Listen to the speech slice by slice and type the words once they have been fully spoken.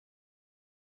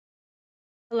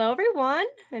Hello, everyone,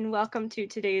 and welcome to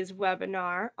today's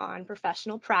webinar on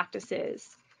professional practices.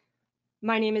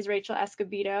 My name is Rachel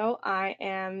Escobedo. I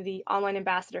am the online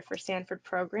ambassador for Sanford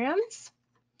Programs.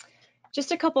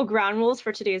 Just a couple ground rules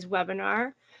for today's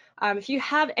webinar. If you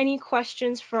have any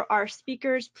questions for our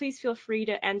speakers, please feel free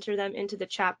to enter them into the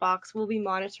chat box. We'll be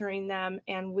monitoring them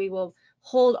and we will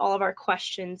hold all of our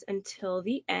questions until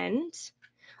the end.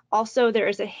 Also, there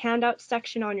is a handout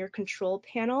section on your control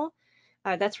panel.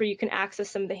 That's where you can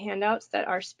access some of the handouts that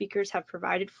our speakers have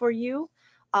provided for you.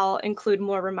 I'll include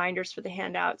more reminders for the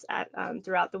handouts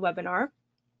throughout the webinar.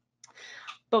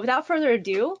 But without further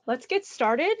ado, let's get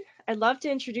started. I'd love to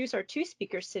introduce our two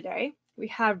speakers today. We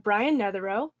have Brian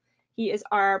Netherow. He is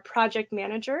our project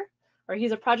manager, or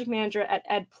he's a project manager at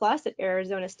Ed Plus at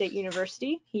Arizona State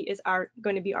University. He is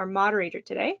going to be our moderator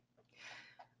today.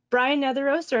 Brian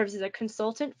Netherow serves as a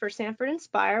consultant for Sanford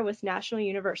Inspire with National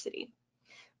University.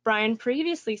 Brian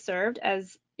previously served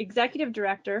as Executive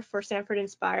Director for Sanford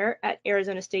Inspire at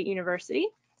Arizona State University.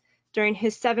 During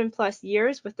his 7+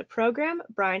 years with the program,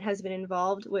 Brian has been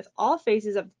involved with all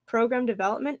phases of program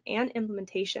development and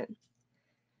implementation.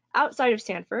 Outside of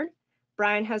Sanford,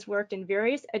 Brian has worked in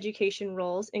various education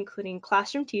roles, including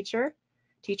classroom teacher,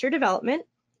 teacher development,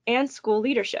 and school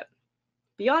leadership.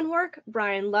 Beyond work,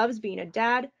 Brian loves being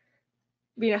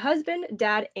a husband,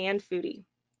 dad, and foodie.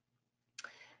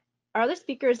 Our other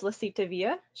speaker is Lasita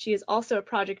Villa. She is also a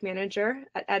project manager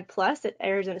at Ed Plus at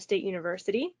Arizona State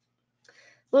University.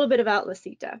 A little bit about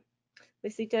Lasita.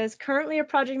 Lasita is currently a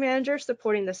project manager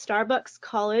supporting the Starbucks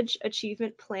College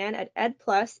Achievement Plan at Ed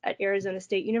Plus at Arizona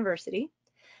State University.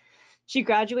 She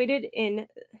graduated in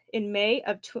May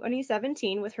of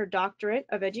 2017 with her doctorate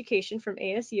of education from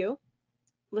ASU.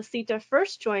 Lasita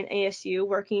first joined ASU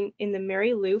working in the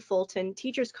Mary Lou Fulton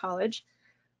Teachers College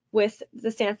with the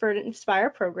Sanford Inspire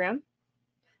program.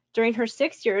 During her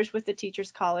 6 years with the Teachers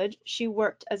College, she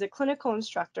worked as a clinical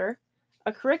instructor,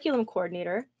 a curriculum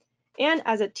coordinator, and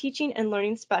as a teaching and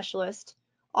learning specialist,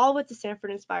 all with the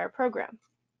Sanford Inspire program.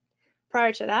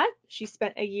 Prior to that, she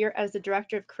spent a year as the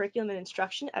director of curriculum and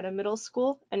instruction at a middle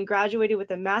school and graduated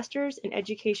with a master's in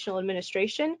educational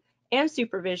administration and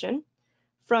supervision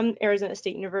from Arizona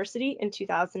State University in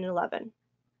 2011.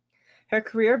 Her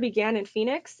career began in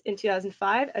Phoenix in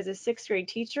 2005 as a 6th grade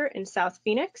teacher in South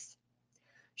Phoenix.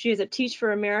 She is a Teach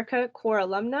for America Core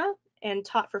alumna and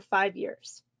taught for 5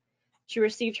 years. She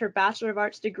received her Bachelor of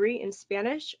Arts degree in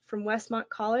Spanish from Westmont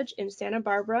College in Santa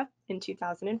Barbara in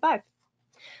 2005.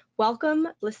 Welcome,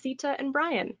 Lasita and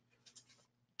Brian.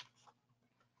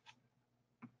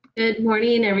 Good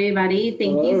morning, everybody.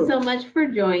 Thank you so much for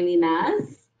joining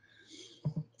us.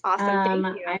 Awesome,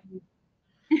 thank you.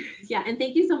 Yeah, and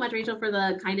thank you so much, Rachel, for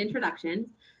the kind introduction.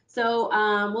 So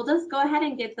we'll just go ahead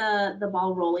and get the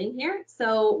ball rolling here.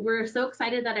 So we're so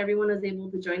excited that everyone was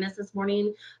able to join us this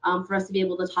morning for us to be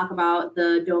able to talk about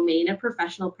the domain of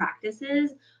professional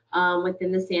practices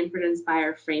within the Sanford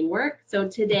Inspire framework. So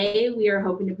today we are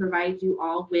hoping to provide you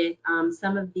all with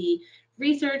some of the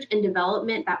research and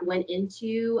development that went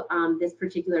into this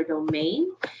particular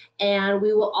domain. And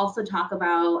we will also talk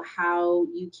about how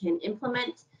you can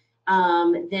implement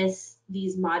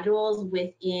these modules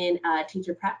within a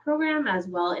teacher prep program as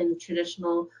well in the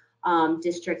traditional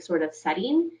district sort of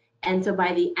setting. And so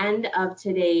by the end of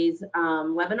today's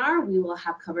webinar, we will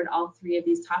have covered all 3 of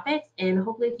these topics. And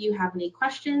hopefully if you have any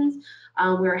questions,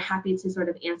 we're happy to sort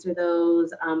of answer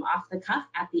those off the cuff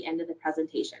at the end of the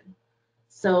presentation.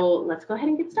 So let's go ahead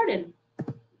and get started.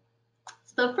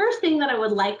 So the first thing that I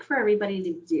would like for everybody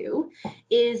to do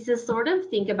is to sort of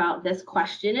think about this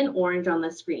question in orange on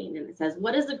the screen. And it says,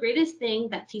 what is the greatest thing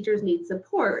that teachers need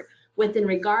support with in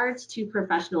regards to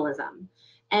professionalism?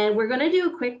 And we're going to do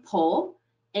a quick poll.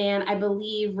 And I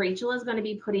believe Rachel is going to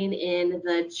be putting in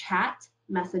the chat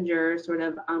messenger sort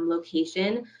of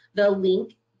location the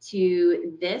link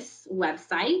to this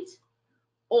website.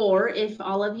 Or if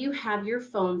all of you have your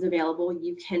phones available,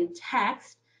 you can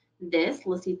text this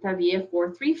Lasita Villa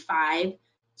 435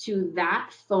 to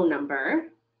that phone number.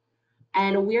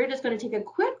 And we're just going to take a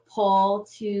quick poll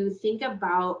to think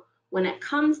about, when it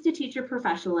comes to teacher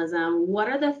professionalism, what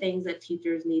are the things that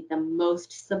teachers need the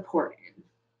most support in?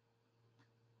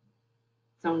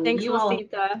 So Thanks,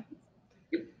 Lasita.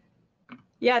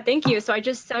 Yeah, thank you. So I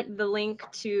just sent the link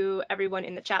to everyone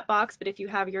in the chat box, but if you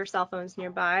have your cell phones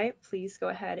nearby, please go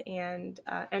ahead and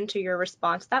enter your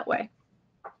response that way.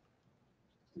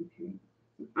 Okay.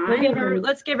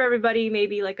 Let's give everybody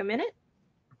maybe like a minute.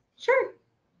 Sure.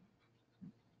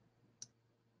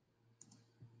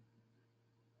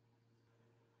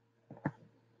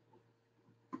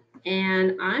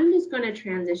 And I'm just going to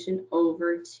transition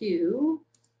over to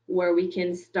where we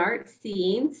can start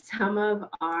seeing some of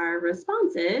our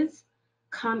responses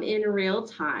come in real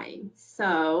time.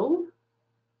 So,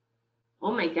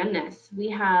 oh my goodness, we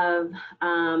have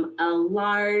a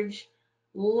large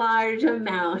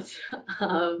amount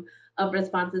of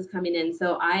responses coming in.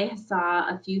 So I saw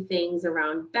a few things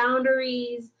around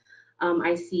boundaries.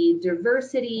 I see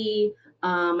diversity.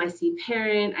 I see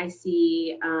parent. I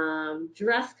see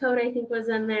dress code, I think was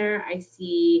in there. I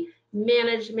see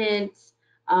management,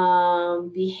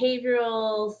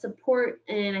 behavioral support,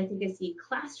 and I think I see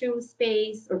classroom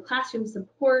space or classroom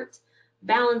support,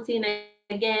 balancing.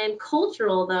 Again,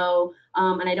 cultural though,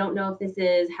 and I don't know if this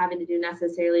is having to do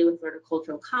necessarily with sort of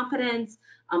cultural competence,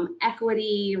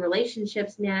 equity,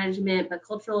 relationships management, but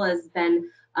cultural has been,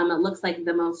 it looks like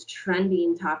the most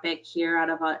trending topic here out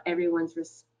of everyone's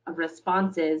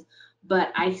responses.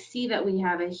 But I see that we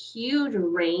have a huge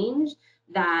range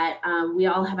that we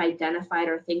all have identified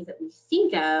are things that we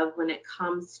think of when it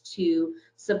comes to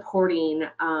supporting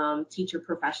teacher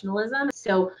professionalism.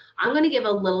 So I'm going to give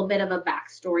a little bit of a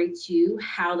backstory to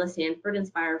how the Sanford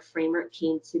Inspire framework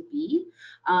came to be.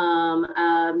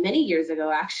 Many years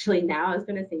ago, actually now, I was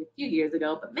going to say a few years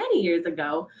ago, but many years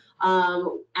ago,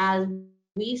 as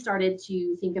we started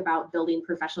to think about building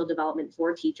professional development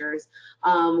for teachers,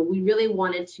 we really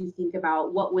wanted to think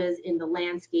about what was in the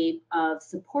landscape of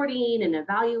supporting and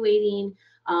evaluating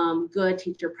good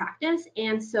teacher practice.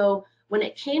 And so when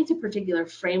it came to particular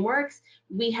frameworks,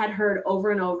 we had heard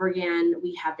over and over again,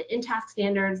 we have the InTask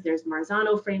standards, there's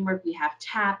Marzano framework, we have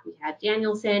TAP, we had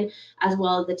Danielson, as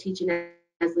well as the Teaching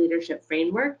as Leadership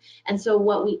framework. And so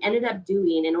what we ended up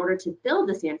doing in order to build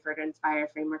the Sanford Inspire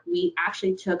framework, we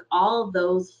actually took all of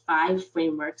those 5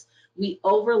 frameworks, we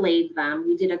overlaid them,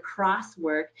 we did a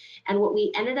crosswork, and what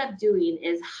we ended up doing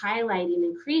is highlighting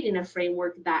and creating a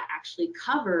framework that actually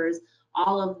covers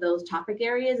all of those topic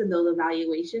areas and those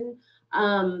evaluation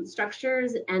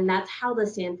structures, and that's how the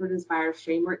Sanford Inspire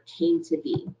framework came to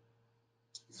be.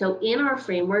 So in our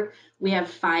framework, we have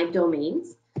 5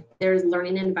 domains. There's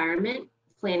learning environment,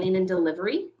 planning and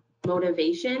delivery,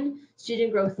 motivation,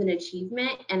 student growth and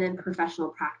achievement, and then professional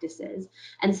practices.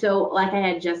 And so, like I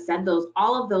had just said,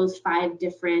 all of those 5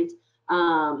 different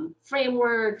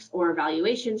frameworks or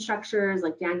evaluation structures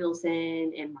like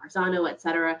Danielson and Marzano, et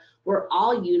cetera, were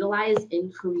all utilized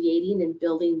in creating and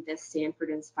building this Sanford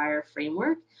Inspire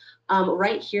framework.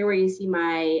 Right here where you see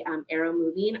my arrow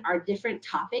moving are different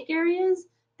topic areas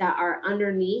that are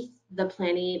underneath the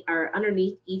planning or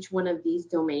underneath each one of these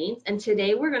domains. And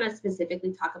today we're going to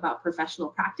specifically talk about professional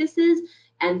practices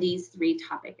and these 3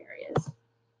 topic areas.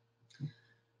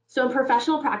 So in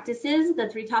professional practices, the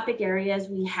 3 topic areas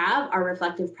we have are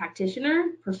reflective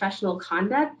practitioner, professional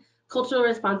conduct, cultural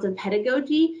responsive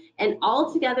pedagogy, and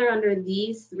all together under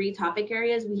these 3 topic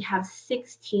areas, we have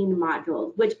 16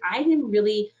 modules, which I am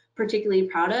really particularly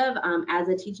proud of. As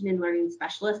a teaching and learning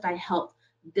specialist, I helped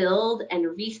build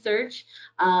and research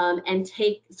and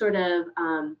take sort of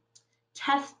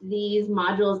test these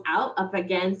modules out up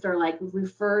against or like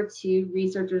refer to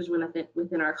researchers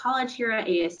within our college here at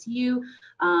ASU,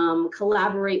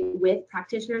 collaborate with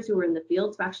practitioners who are in the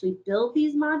field to actually build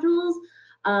these modules.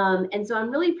 And so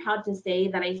I'm really proud to say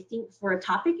that I think for a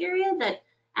topic area that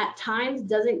at times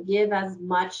doesn't get as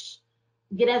much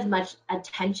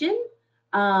attention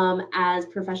as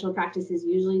professional practices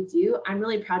usually do, I'm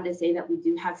really proud to say that we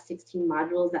do have 16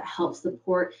 modules that help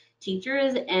support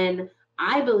teachers, and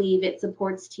I believe it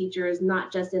supports teachers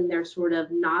not just in their sort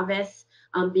of novice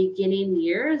beginning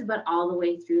years, but all the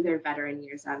way through their veteran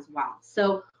years as well.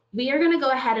 So we are going to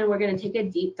go ahead and we're going to take a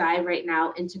deep dive right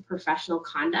now into professional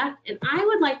conduct. And I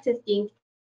would like to think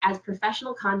as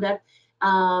professional conduct,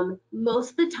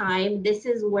 most of the time, this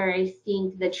is where I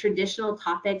think the traditional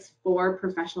topics for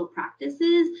professional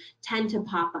practices tend to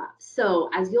pop up. So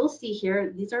as you'll see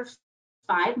here, these are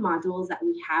 5 modules that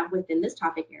we have within this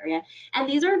topic area. And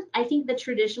these are, I think, the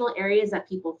traditional areas that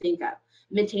people think of: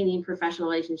 maintaining professional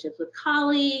relationships with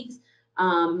colleagues,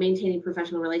 maintaining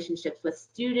professional relationships with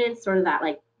students, sort of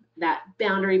that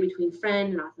boundary between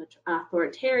friend and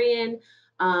authoritarian.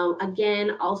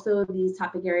 Again, also these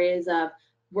topic areas of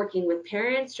working with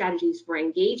parents, strategies for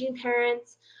engaging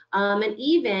parents, and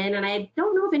I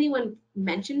don't know if anyone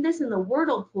mentioned this in the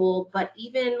Wordle pool, but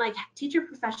even like teacher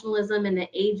professionalism in the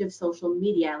age of social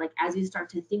media, like as you start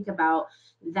to think about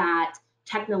that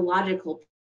technological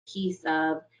piece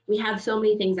of, we have so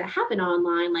many things that happen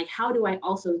online, like how do I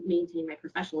also maintain my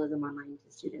professionalism online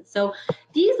to students? So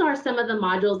these are some of the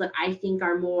modules that I think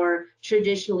are more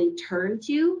traditionally turned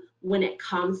to when it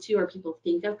comes to, or people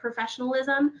think of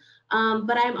professionalism.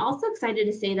 But I'm also excited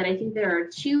to say that I think there are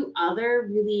 2 other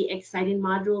really exciting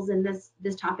modules in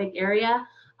this topic area.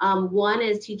 One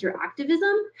is teacher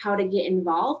activism, how to get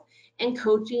involved, and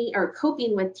coaching or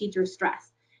coping with teacher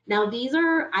stress. Now, these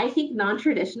are, I think,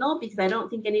 non-traditional because I don't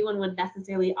think anyone would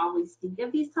necessarily always think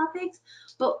of these topics.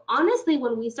 But honestly,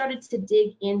 when we started to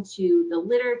dig into the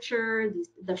literature,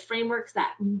 the frameworks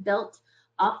that built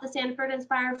up the Sanford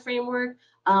Inspire framework,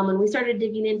 when we started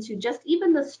digging into just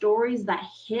even the stories that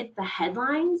hit the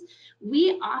headlines,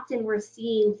 we often were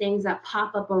seeing things that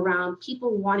pop up around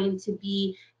people wanting to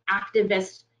be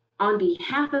activists on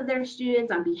behalf of their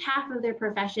students, on behalf of their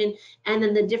profession, and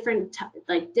then the different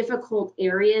like difficult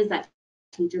areas that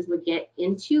teachers would get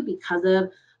into because of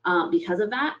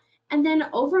that. And then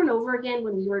over and over again,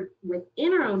 when we were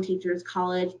within our own teachers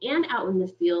college and out in the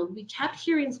field, we kept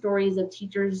hearing stories of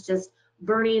teachers just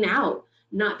burning out,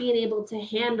 not being able to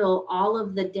handle all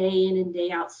of the day in and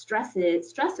day out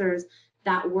stressors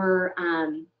that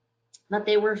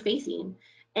they were facing.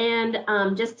 And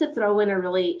just to throw in a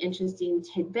really interesting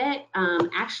tidbit,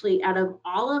 actually out of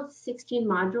all of 16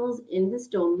 modules in this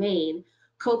domain,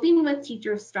 coping with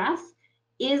teacher stress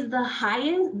is the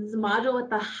module with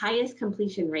the highest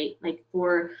completion rate. Like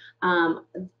for of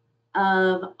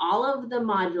all of the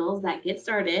modules that get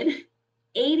started,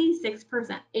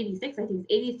 86%, 86, I think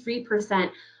 83%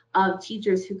 of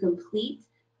teachers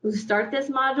who start this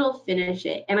module finish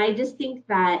it. And I just think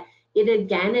that it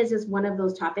again is just one of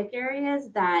those topic areas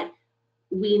that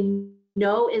we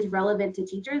know is relevant to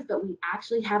teachers, but we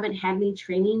actually haven't had any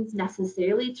trainings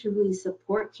necessarily to really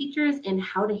support teachers in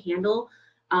how to handle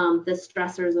the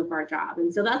stressors of our job.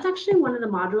 And so that's actually one of the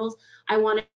modules I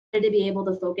wanted to be able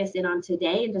to focus in on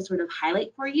today and to sort of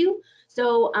highlight for you.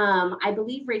 So I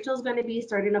believe Rachel's going to be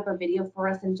starting up a video for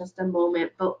us in just a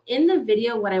moment, but in the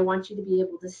video, what I want you to be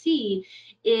able to see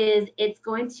is it's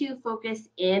going to focus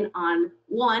in on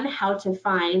one, how to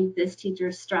find this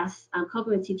teacher stress,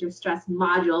 coping with teacher stress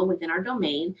module within our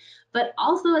domain, but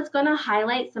also it's going to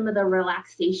highlight some of the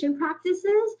relaxation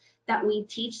practices that we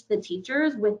teach the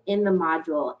teachers within the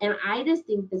module. And I just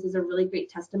think this is a really great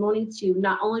testimony to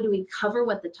not only do we cover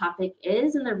what the topic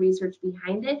is and the research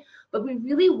behind it, but we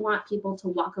really want people to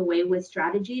walk away with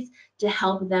strategies to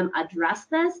help them address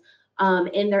this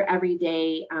in their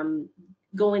everyday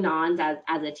going on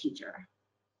as a teacher.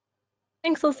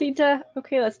 Thanks, Lasita.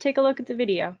 Okay, let's take a look at the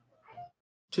video.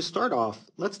 To start off,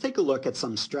 let's take a look at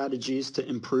some strategies to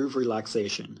improve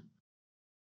relaxation.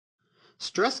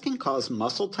 Stress can cause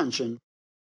muscle tension,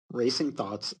 racing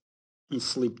thoughts, and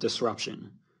sleep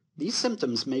disruption. These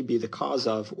symptoms may be the cause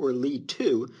of or lead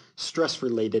to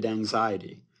stress-related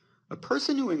anxiety. A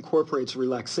person who incorporates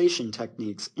relaxation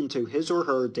techniques into his or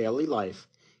her daily life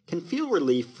can feel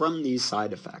relief from these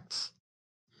side effects.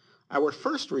 Our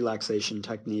first relaxation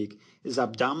technique is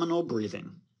abdominal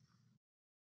breathing.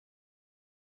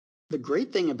 The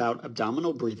great thing about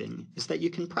abdominal breathing is that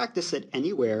you can practice it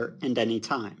anywhere and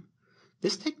anytime.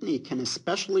 This technique can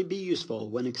especially be useful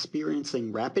when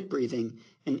experiencing rapid breathing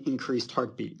and increased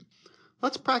heartbeat.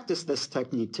 Let's practice this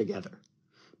technique together.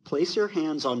 Place your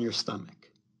hands on your stomach.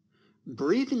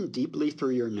 Breathe in deeply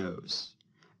through your nose.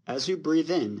 As you breathe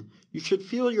in, you should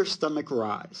feel your stomach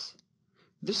rise.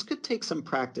 This could take some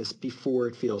practice before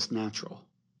it feels natural.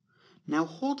 Now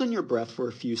hold in your breath for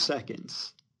a few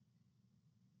seconds.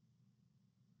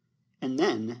 And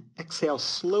then exhale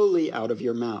slowly out of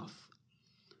your mouth.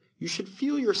 You should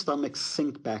feel your stomach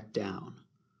sink back down.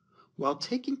 While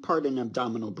taking part in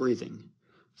abdominal breathing,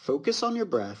 focus on your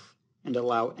breath and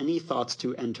allow any thoughts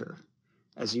to enter.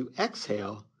 As you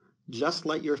exhale, just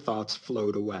let your thoughts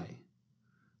float away.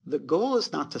 The goal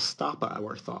is not to stop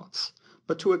our thoughts,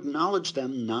 but to acknowledge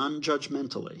them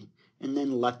non-judgmentally and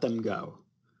then let them go.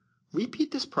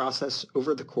 Repeat this process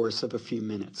over the course of a few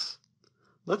minutes.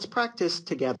 Let's practice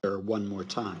together one more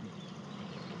time.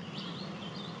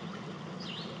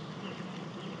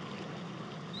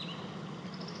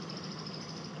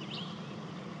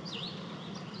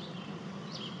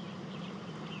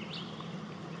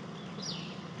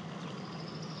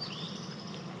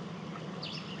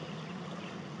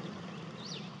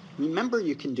 Remember,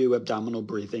 you can do abdominal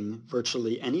breathing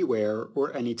virtually anywhere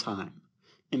or anytime,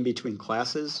 in between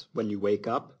classes, when you wake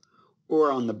up,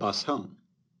 or on the bus home.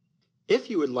 If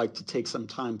you would like to take some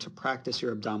time to practice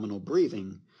your abdominal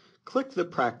breathing, click the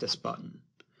Practice button.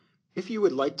 If you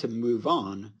would like to move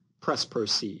on, press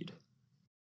Proceed.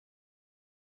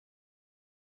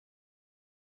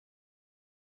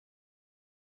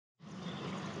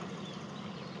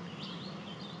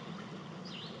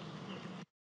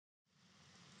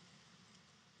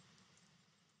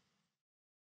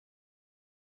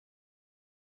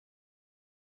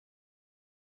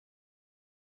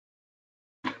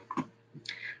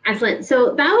 Excellent.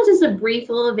 So that was just a brief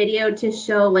little video to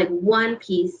show like one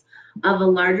piece of a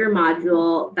larger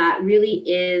module that really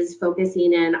is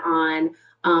focusing in on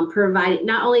providing,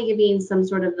 not only giving some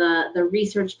sort of the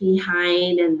research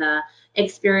behind and the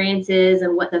experiences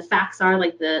and what the facts are,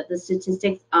 like the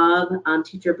statistics of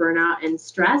teacher burnout and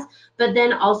stress, but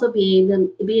then also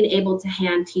being able to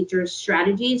hand teachers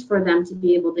strategies for them to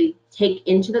be able to take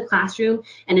into the classroom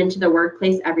and into the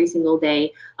workplace every single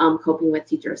day, coping with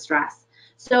teacher stress.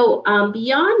 So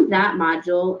beyond that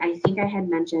module, I think I had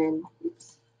mentioned,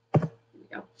 oops, here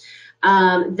we go,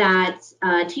 that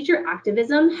teacher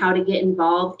activism, how to get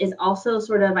involved, is also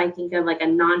sort of, I think of like a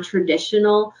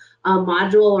non-traditional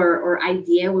module or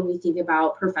idea when we think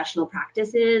about professional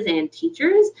practices and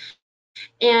teachers.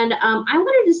 And I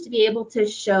wanted just to be able to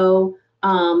show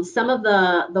some of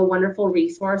the wonderful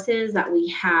resources that we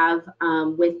have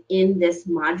within this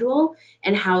module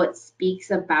and how it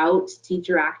speaks about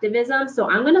teacher activism. So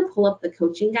I'm going to pull up the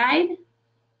coaching guide.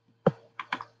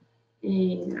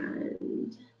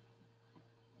 And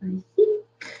I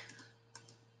think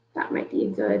that might be a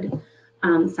good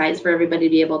size for everybody to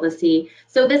be able to see.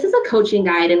 So this is a coaching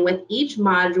guide, and with each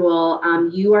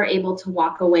module, you are able to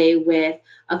walk away with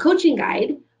a coaching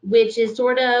guide, which is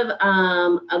sort of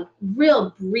a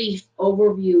real brief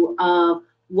overview of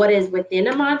what is within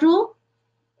a module,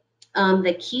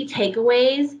 the key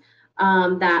takeaways,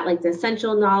 that like the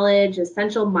essential knowledge,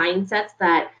 essential mindsets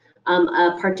that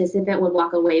a participant would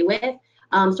walk away with,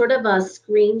 sort of a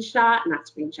screenshot, not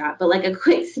screenshot, but like a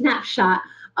quick snapshot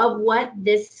of what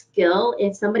this skill,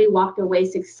 if somebody walked away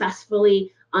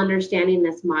successfully understanding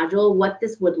this module, what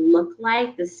this would look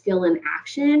like, the skill in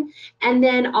action, and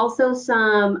then also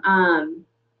some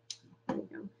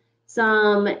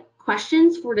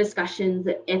questions for discussions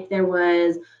if there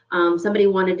was somebody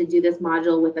wanted to do this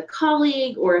module with a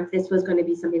colleague, or if this was going to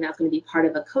be something that's going to be part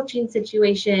of a coaching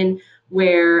situation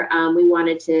where we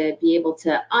wanted to be able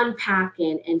to unpack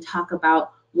and talk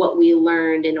about what we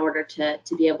learned in order to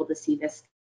be able to see this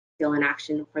skill in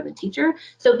action for the teacher.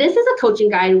 So this is a coaching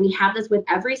guide. We have this with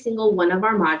every single one of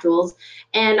our modules,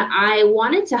 and I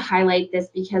wanted to highlight this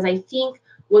because I think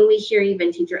when we hear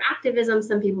even teacher activism,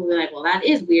 some people will be like, well, that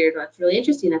is weird. That's really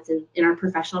interesting. That's in our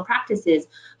professional practices.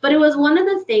 But it was one of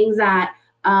the things that,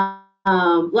 well,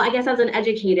 I guess as an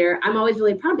educator, I'm always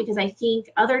really proud because I think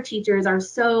other teachers are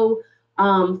so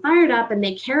fired up and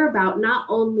they care about not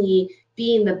only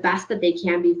being the best that they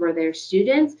can be for their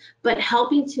students, but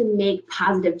helping to make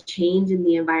positive change in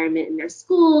the environment in their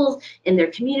schools, in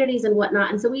their communities and whatnot.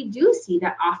 And so we do see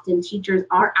that often teachers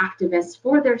are activists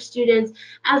for their students,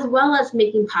 as well as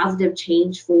making positive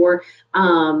change for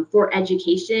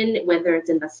education, whether it's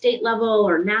in the state level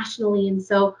or nationally. And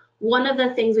so one of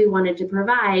the things we wanted to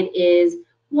provide is,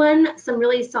 one, some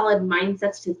really solid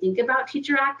mindsets to think about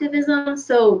teacher activism.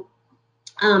 So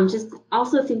just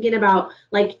also thinking about,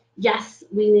 like, yes,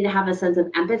 we need to have a sense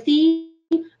of empathy.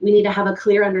 We need to have a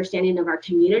clear understanding of our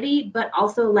community, but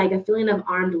also like a feeling of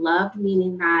armed love,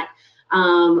 meaning that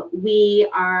we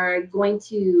are going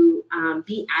to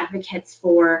be advocates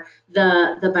for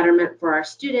the betterment for our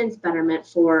students, betterment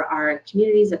for our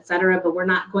communities, etc. But we're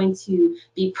not going to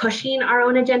be pushing our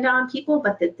own agenda on people,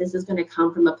 but that this is going to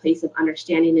come from a place of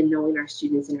understanding and knowing our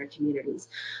students and our communities.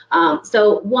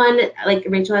 So one, like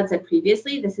Rachel had said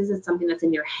previously, this is something that's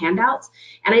in your handouts.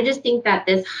 And I just think that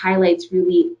this highlights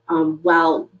really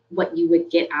well what you would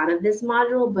get out of this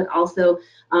module, but also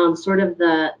sort of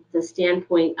the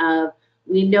standpoint of,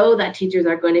 we know that teachers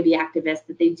are going to be activists,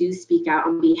 that they do speak out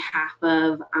on behalf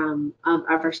of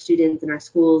our students and our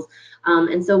schools.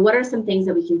 And so what are some things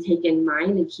that we can take in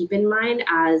mind and keep in mind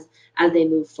as they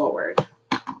move forward?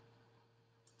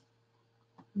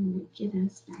 Get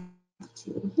us back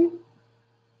to here.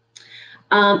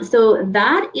 So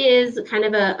that is kind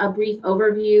of a brief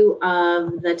overview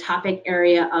of the topic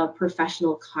area of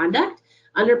professional conduct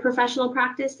under professional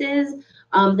practices.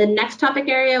 The next topic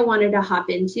area I wanted to hop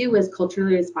into was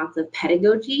culturally responsive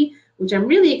pedagogy, which I'm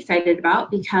really excited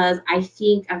about because I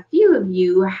think a few of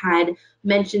you had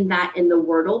mentioned that in the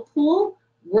Wordle poll.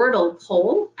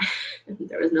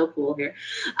 There was no pool here.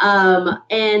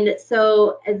 And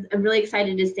so I'm really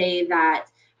excited to say that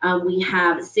we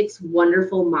have 6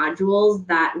 wonderful modules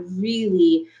that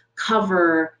really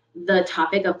cover the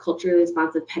topic of culturally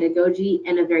responsive pedagogy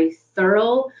in a very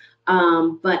thorough,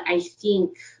 but I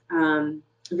think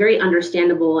very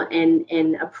understandable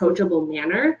and approachable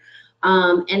manner.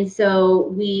 And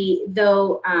so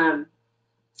though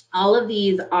all of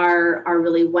these are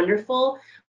really wonderful,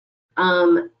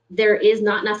 there is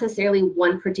not necessarily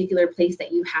one particular place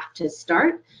that you have to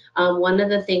start. One of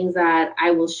the things that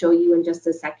I will show you in just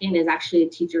a second is actually a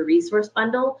teacher resource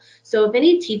bundle. So if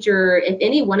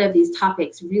any one of these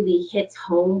topics really hits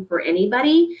home for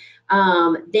anybody,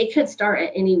 they could start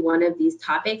at any one of these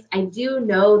topics. I do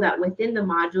know that within the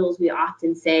modules, we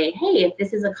often say, hey, if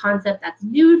this is a concept that's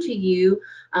new to you,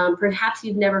 perhaps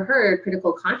you've never heard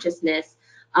critical consciousness,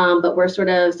 but we're sort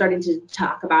of starting to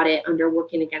talk about it under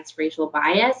working against racial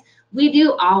bias. We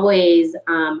do always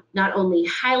not only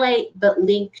highlight, but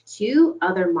link to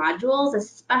other modules,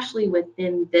 especially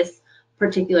within this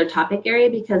particular topic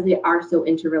area, because they are so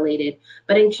interrelated.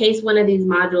 But in case one of these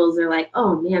modules are like,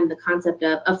 oh man, the concept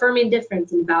of affirming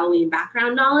difference and valuing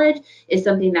background knowledge is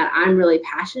something that I'm really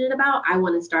passionate about, I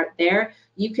want to start there.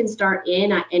 You can start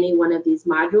in at any one of these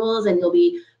modules, and you'll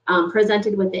be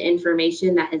presented with the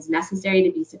information that is necessary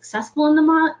to be successful in the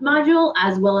module,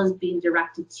 as well as being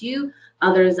directed to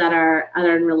others that are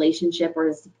in relationship or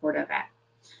in support of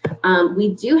it.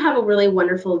 We do have a really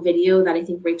wonderful video that I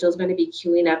think Rachel is going to be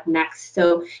queuing up next.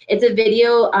 So it's a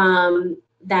video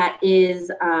that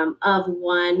is of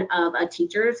one of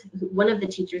the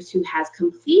teachers who has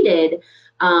completed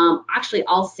actually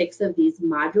all 6 of these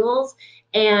modules.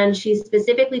 And she's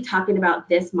specifically talking about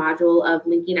this module of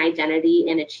linking identity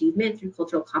and achievement through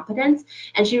cultural competence.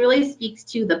 And she really speaks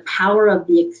to the power of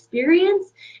the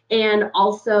experience and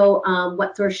also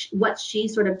what she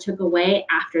sort of took away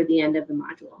after the end of the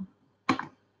module.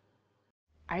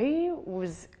 I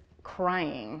was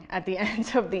crying at the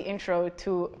end of the intro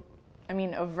to,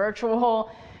 a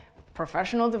virtual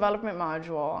professional development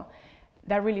module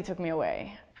that really took me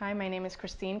away. Hi, my name is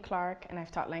Christine Clark, and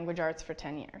I've taught language arts for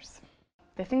 10 years.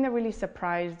 The thing that really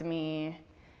surprised me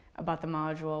about the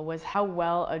module was how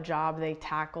well a job they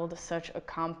tackled such a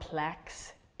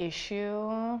complex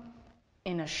issue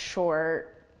in a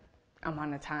short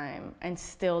amount of time and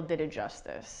still did it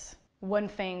justice. One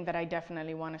thing that I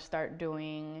definitely want to start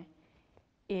doing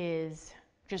is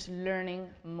just learning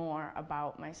more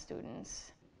about my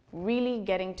students, really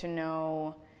getting to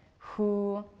know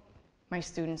who my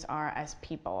students are as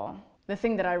people. The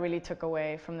thing that I really took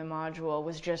away from the module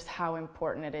was just how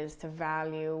important it is to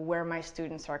value where my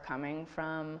students are coming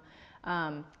from,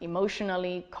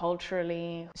 emotionally,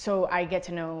 culturally, so I get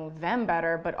to know them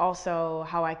better, but also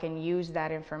how I can use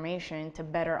that information to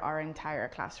better our entire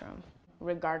classroom,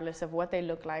 regardless of what they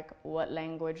look like, what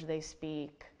language they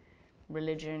speak,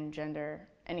 religion, gender,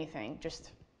 anything.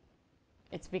 Just,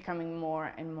 it's becoming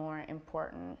more and more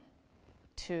important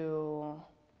to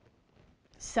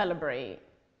celebrate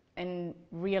and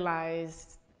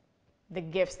realize the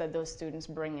gifts that those students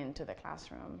bring into the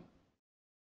classroom.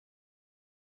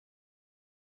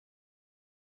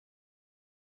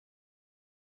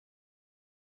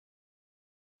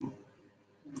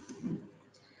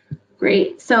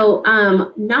 Great. So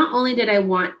not only did I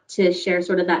want to share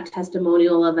sort of that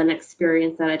testimonial of an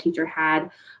experience that a teacher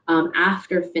had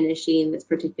after finishing this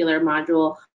particular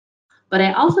module, but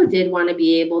I also did want to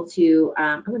be able to,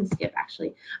 I'm going to skip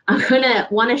actually. I'm going to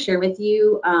want to share with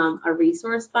you a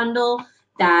resource bundle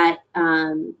that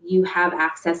you have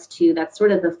access to. That's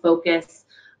sort of the focus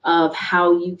of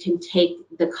how you can take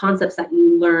the concepts that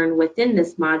you learn within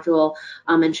this module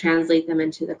and translate them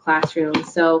into the classroom.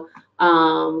 So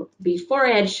before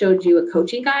I had showed you a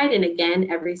coaching guide, and again,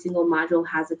 every single module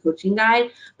has a coaching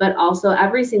guide, but also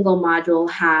every single module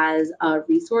has a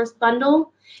resource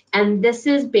bundle. And this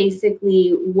is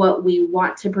basically what we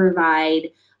want to provide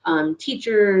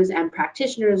teachers and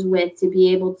practitioners with, to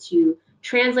be able to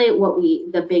translate what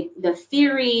the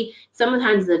theory,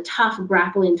 sometimes the tough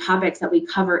grappling topics that we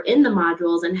cover in the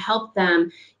modules, and help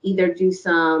them either do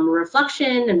some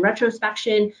reflection and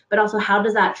retrospection, but also how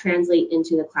does that translate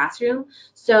into the classroom.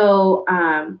 So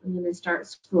I'm going to start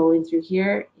scrolling through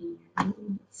here. And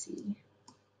let's see.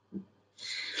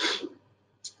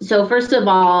 So first of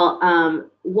all,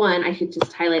 one, I should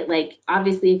just highlight, like,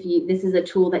 obviously, if this is a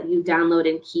tool that you download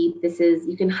and keep,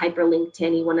 you can hyperlink to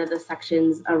any one of the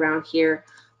sections around here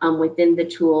within the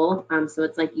tool, so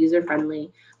it's like user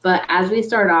friendly. But as we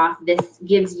start off, this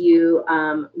gives you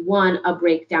one, a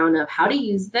breakdown of how to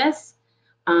use this,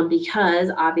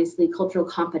 because obviously cultural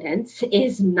competence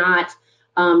is not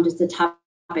just a topic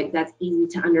that's easy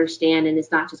to understand, and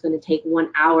it's not just going to take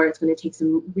 1 hour. It's going to take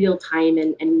some real time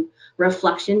and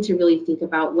reflection to really think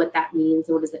about what that means,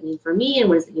 and what does it mean for me, and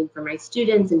what does it mean for my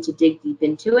students, and to dig deep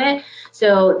into it.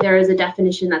 So there is a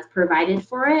definition that's provided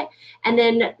for it. And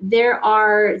then there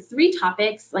are 3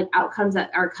 topics, like outcomes,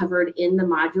 that are covered in the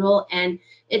module, and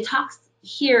it talks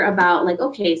hear about like,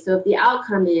 okay, so if the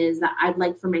outcome is that I'd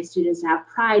like for my students to have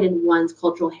pride in one's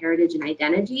cultural heritage and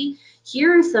identity,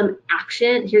 here's an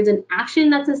action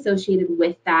that's associated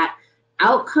with that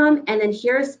outcome, and then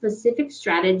here are specific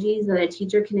strategies that a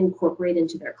teacher can incorporate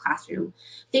into their classroom.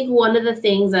 I think one of the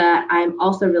things that I'm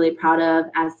also really proud of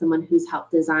as someone who's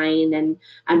helped design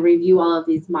and review all of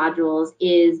these modules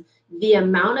is the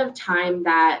amount of time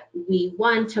that we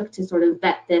took to sort of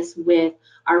vet this with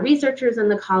our researchers in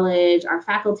the college, our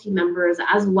faculty members,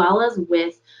 as well as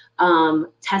with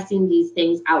testing these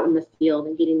things out in the field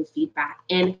and getting the feedback.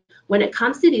 And when it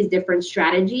comes to these different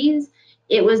strategies,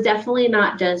 it was definitely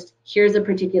not just here's a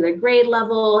particular grade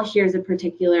level, here's a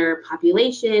particular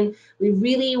population. We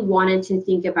really wanted to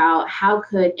think about how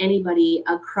could anybody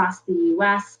across the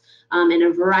US in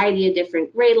a variety of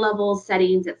different grade levels,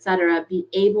 settings, et cetera, be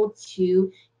able to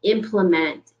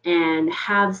implement and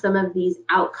have some of these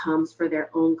outcomes for their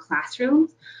own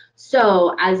classrooms.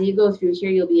 So as you go through here,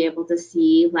 you'll be able to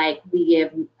see like we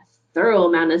give thorough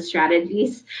amount of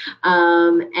strategies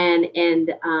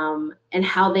and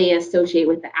how they associate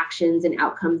with the actions and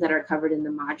outcomes that are covered in the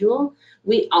module.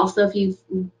 We also, if you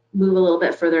move a little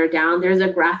bit further down, there's a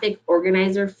graphic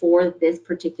organizer for this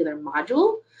particular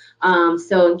module.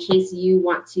 So in case you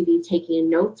want to be taking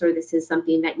notes or this is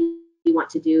something that you want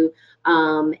to do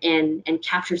and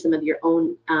capture some of your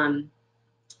own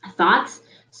thoughts.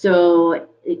 So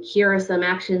here are some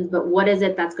actions, but what is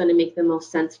it that's going to make the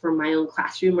most sense for my own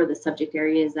classroom or the subject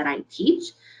areas that I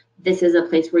teach? This is a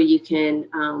place where you can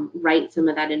write some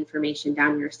of that information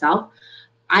down yourself.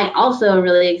 I also am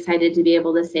really excited to be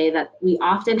able to say that we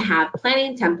often have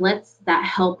planning templates that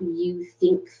help you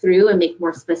think through and make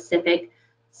more specific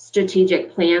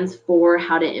strategic plans for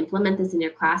how to implement this in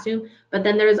your classroom, but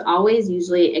then there's always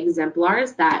usually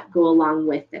exemplars that go along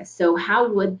with this. So how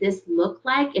would this look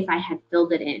like if I had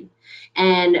filled it in?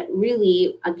 And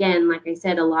really, again, like I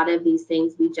said, a lot of these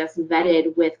things we just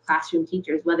vetted with classroom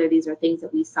teachers, whether these are things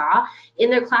that we saw in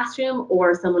their classroom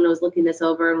or someone was looking this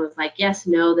over and was like, yes,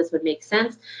 no, this would make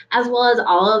sense, as well as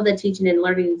all of the teaching and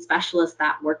learning specialists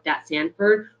that worked at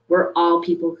Sanford were all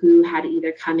people who had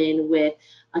either come in with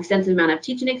extensive amount of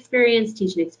teaching experience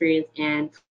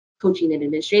and coaching and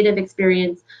administrative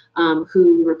experience,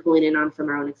 who we were pulling in on from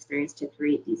our own experience to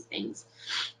create these things.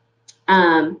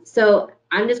 So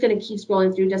I'm just going to keep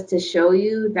scrolling through just to show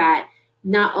you that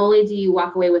not only do you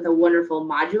walk away with a wonderful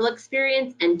module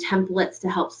experience and templates to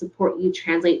help support you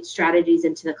translate strategies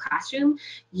into the classroom,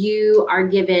 you are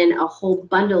given a whole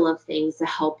bundle of things to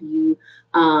help you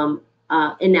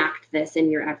enact this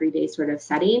in your everyday sort of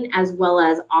setting, as well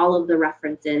as all of the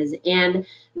references and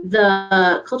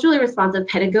the culturally responsive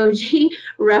pedagogy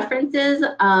references.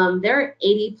 There are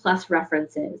 80 plus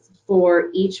references for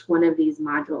each one of these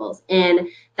modules, and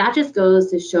that just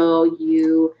goes to show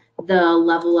you the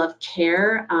level of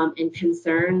care and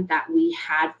concern that we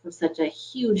had for such a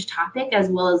huge topic, as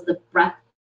well as the breadth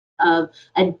of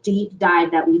a deep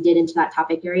dive that we did into that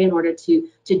topic area in order to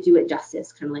do it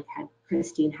justice, kind of like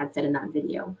Christine had said in that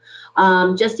video.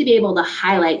 Just to be able to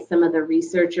highlight some of the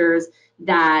researchers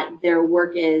that their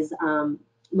work is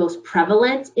most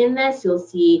prevalent in this, you'll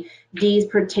see these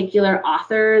particular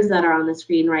authors that are on the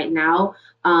screen right now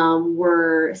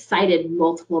were cited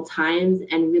multiple times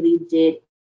and really did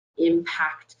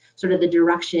impact sort of the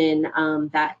direction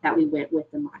that we went with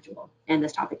the module and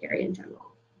this topic area in general.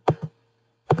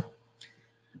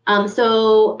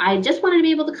 So I just wanted to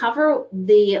be able to cover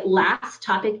the last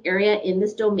topic area in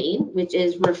this domain, which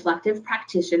is reflective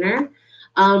practitioner.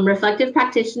 Reflective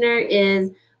practitioner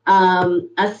is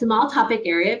a small topic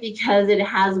area because it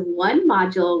has one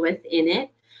module within it.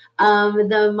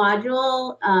 The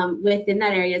module within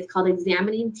that area is called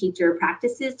Examining Teacher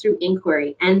Practices Through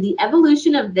Inquiry. And the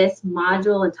evolution of this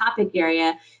module and topic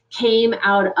area came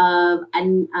out of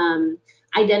an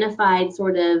identified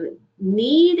sort of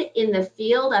need in the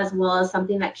field, as well as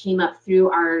something that came up through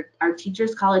our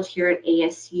Teachers College here at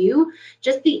ASU,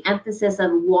 just the emphasis of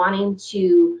wanting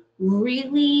to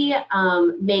really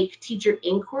make teacher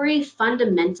inquiry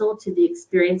fundamental to the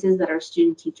experiences that our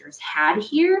student teachers had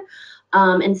here.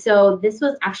 And so this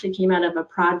was actually came out of a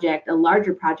project, a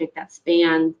larger project that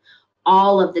spanned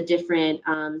all of the different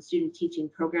student teaching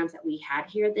programs that we had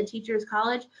here at the Teachers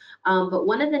College. But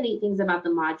one of the neat things about the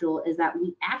module is that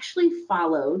we actually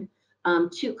followed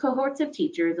two cohorts of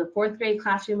teachers, a fourth grade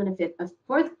classroom and a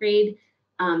fourth grade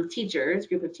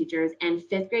group of teachers and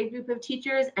fifth grade group of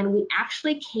teachers, and we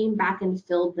actually came back and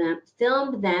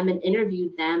filmed them and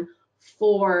interviewed them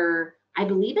for, I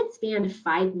believe it spanned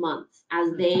 5 months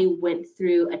as they went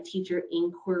through a teacher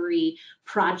inquiry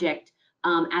project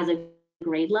as a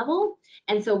grade level.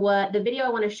 And so what the video I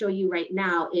want to show you right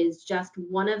now is just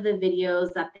one of the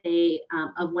videos that they,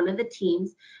 of one of the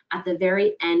teams at the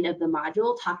very end of the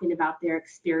module, talking about their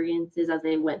experiences as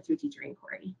they went through teacher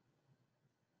inquiry.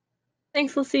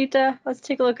 Thanks, Lucita. Let's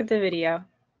take a look at the video.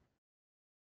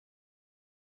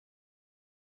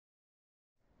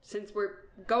 Since we're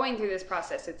going through this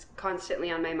process, it's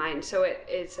constantly on my mind. So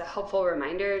it's a helpful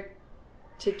reminder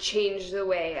to change the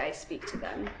way I speak to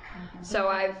them. So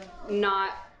I've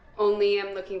not only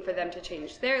am looking for them to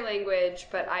change their language,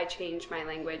 but I change my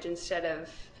language instead of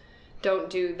don't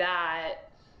do that,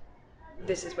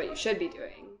 this is what you should be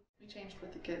doing. We changed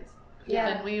with the kids. Yeah.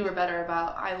 And we were better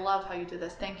about, I love how you do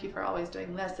this, thank you for always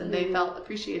doing this, and they felt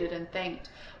appreciated and thanked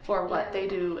for what they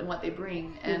do and what they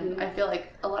bring. And I feel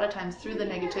like a lot of times through the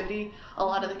negativity, a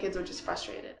lot of the kids were just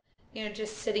frustrated. You know,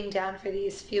 just sitting down for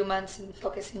these few months and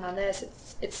focusing on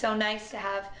this, it's so nice to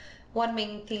have one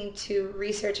main thing to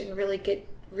research and really get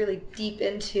really deep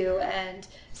into and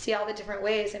see all the different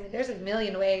ways. I mean, there's a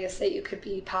million ways that you could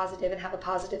be positive and have a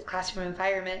positive classroom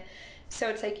environment. So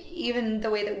it's like even the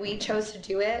way that we chose to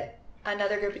do it,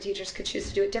 another group of teachers could choose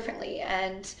to do it differently.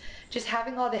 And just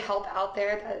having all the help out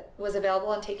there that was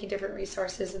available and taking different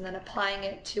resources and then applying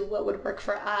it to what would work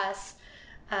for us,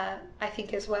 I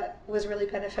think is what was really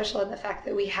beneficial, in the fact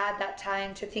that we had that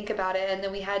time to think about it, and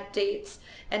then we had dates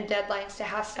and deadlines to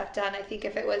have stuff done. I think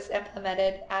if it was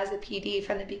implemented as a PD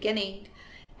from the beginning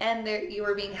and you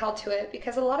were being held to it,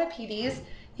 because a lot of PDs,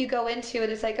 you go into it,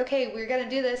 it's like, okay, we're going to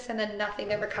do this, and then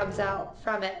nothing ever comes out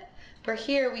from it. Where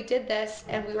here we did this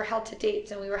and we were held to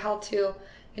dates and we were held to,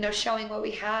 you know, showing what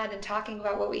we had and talking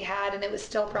about what we had, and it was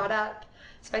still brought up.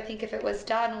 So I think if it was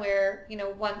done where, you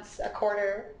know, once a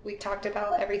quarter we talked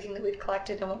about everything that we've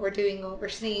collected and what we're doing and what we're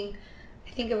seeing, I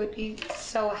think it would be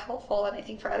so helpful. And I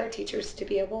think for other teachers to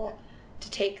be able to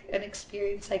take an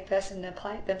experience like this and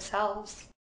apply it themselves.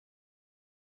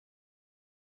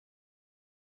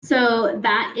 So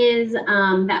that is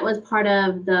that was part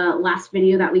of the last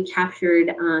video that we captured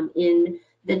in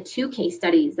the 2 case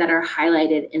studies that are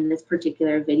highlighted in this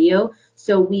particular video.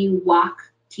 So we walk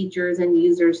teachers and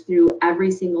users through every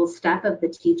single step of the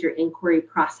teacher inquiry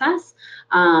process,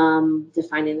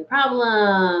 defining the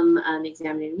problem,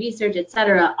 examining research,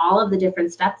 etc., all of the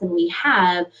different steps. And we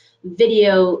have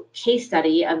video case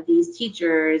study of these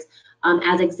teachers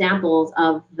as examples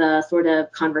of the sort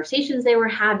of conversations they were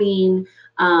having,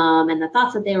 and the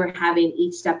thoughts that they were having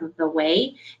each step of the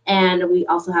way. And we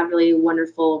also have really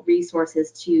wonderful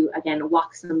resources to, again,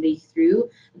 walk somebody through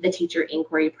the teacher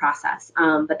inquiry process.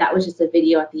 But that was just a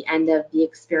video at the end of the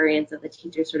experience of the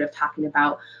teacher sort of talking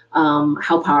about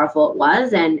how powerful it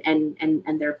was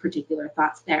and their particular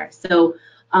thoughts there. So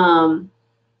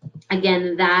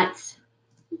again,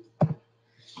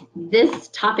 this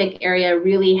topic area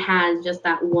really has just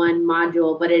that one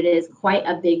module, but it is quite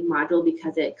a big module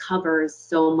because it covers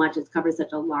so much. It covers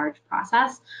such a large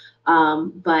process.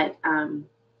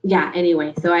 Yeah,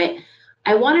 anyway, so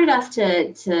I wanted us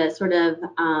to sort of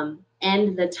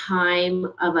end the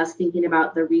time of us thinking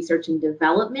about the research and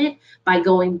development by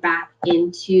going back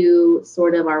into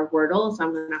sort of our Wordle. So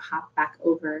I'm going to hop back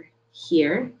over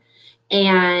here.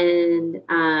 And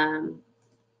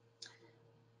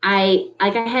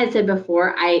like I had said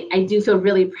before, I do feel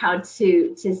really proud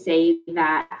to say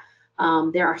that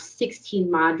there are 16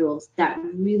 modules that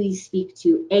really speak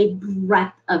to a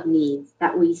breadth of needs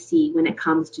that we see when it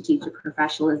comes to teacher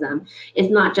professionalism. It's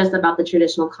not just about the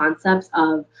traditional concepts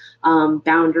of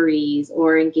boundaries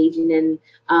or engaging in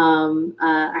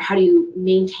how do you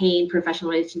maintain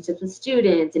professional relationships with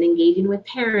students and engaging with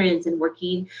parents and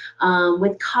working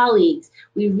with colleagues.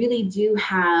 We really do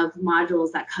have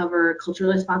modules that cover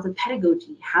culturally responsive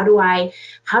pedagogy. How do I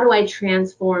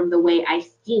transform the way I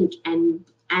think and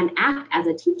act as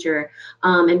a teacher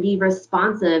and be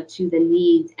responsive to the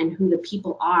needs and who the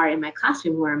people are in my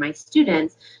classroom, who are my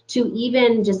students, to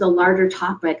even just a larger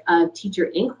topic of teacher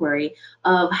inquiry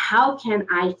of how can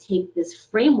I take this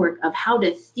framework of how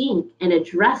to think and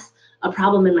address a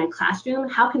problem in my classroom?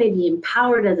 How can I be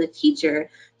empowered as a teacher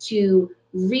to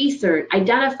research,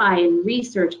 identify and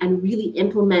research and really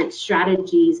implement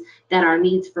strategies that are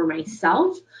needs for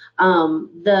myself?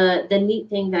 The neat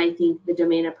thing that I think the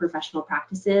domain of professional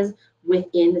practices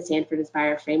within the Sanford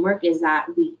Inspire framework is that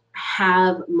we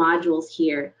have modules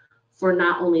here for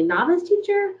not only novice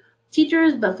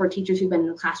teachers, but for teachers who've been in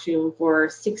the classroom for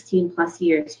 16 plus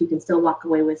years who can still walk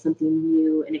away with something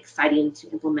new and exciting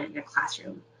to implement in their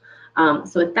classroom.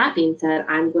 So with that being said,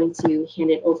 I'm going to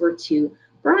hand it over to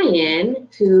Brian,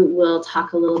 who will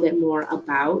talk a little bit more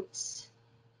about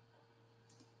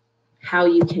how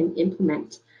you can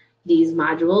implement these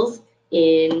modules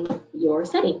in your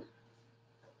setting.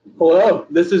 Hello,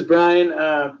 this is Brian.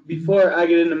 Before I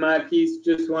get into my piece,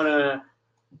 just want to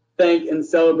thank and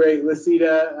celebrate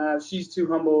Lisita. She's too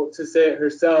humble to say it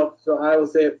herself, so I will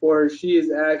say it for her. She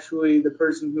is actually the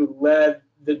person who led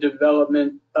the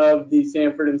development of the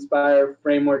Sanford Inspire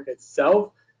framework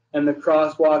itself and the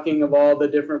crosswalking of all the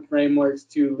different frameworks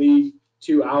to lead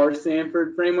to our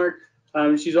Sanford framework.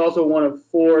 She's also one of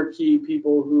 4 key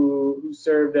people who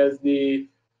served as the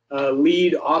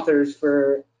lead authors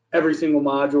for every single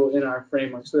module in our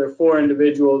framework. So there are 4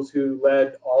 individuals who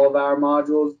led all of our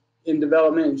modules in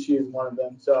development, and she is one of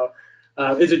them. So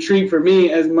it's a treat for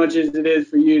me as much as it is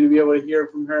for you to be able to hear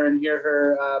from her and hear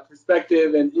her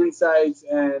perspective and insights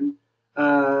and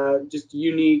just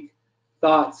unique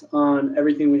thoughts on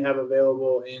everything we have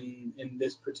available in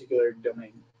this particular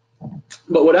domain.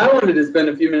 But what I wanted to spend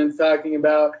a few minutes talking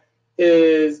about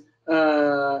is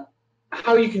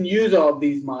how you can use all of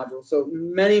these modules. So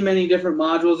many different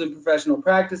modules in professional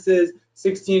practices,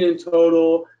 16 in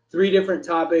total, 3 different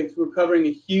topics. We're covering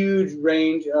a huge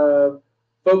range of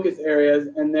focus areas,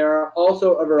 and there are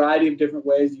also a variety of different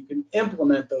ways you can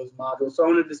implement those modules. So I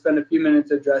wanted to spend a few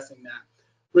minutes addressing that.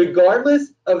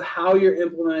 Regardless of how you're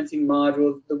implementing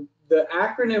modules, the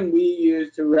acronym we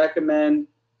use to recommend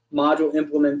module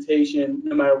implementation,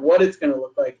 no matter what it's going to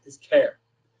look like, is CARE.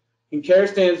 And CARE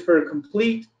stands for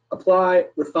complete, apply,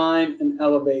 refine, and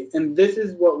elevate. And this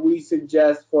is what we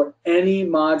suggest for any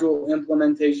module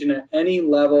implementation at any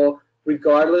level,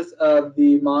 regardless of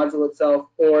the module itself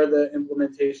or the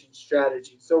implementation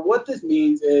strategy. So what this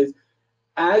means is,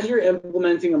 as you're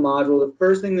implementing a module, the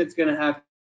first thing that's going to happen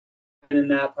in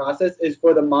that process is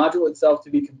for the module itself to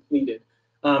be completed.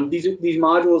 These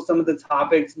modules, some of the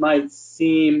topics might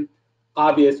seem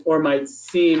obvious or might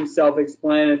seem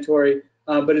self-explanatory,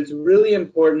 but it's really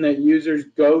important that users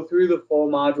go through the full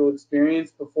module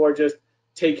experience before just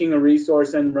taking a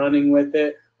resource and running with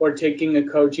it, or taking a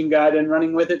coaching guide and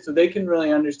running with it, so they can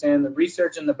really understand the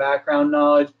research and the background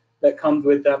knowledge that comes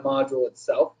with that module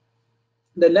itself.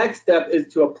 The next step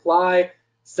is to apply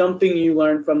something you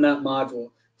learned from that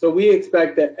module. So we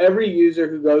expect that every user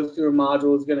who goes through a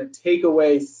module is going to take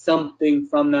away something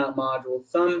from that module,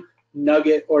 some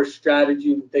nugget or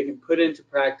strategy that they can put into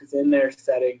practice in their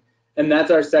setting. And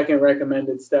that's our second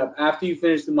recommended step. After you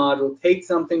finish the module, take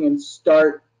something and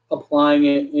start applying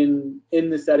it in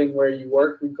the setting where you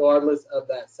work, regardless of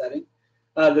that setting.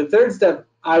 The third step,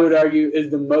 I would argue, is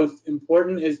the most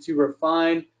important, is to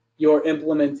refine your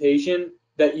implementation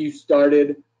that you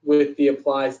started with the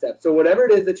apply step. So whatever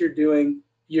it is that you're doing,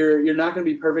 you're not going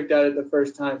to be perfect at it the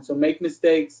first time. So make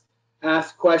mistakes,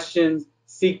 ask questions,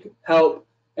 seek help,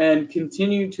 and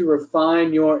continue to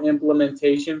refine your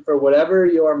implementation for whatever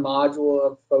your module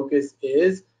of focus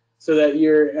is, so that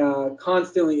you're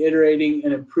constantly iterating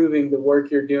and improving the work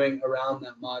you're doing around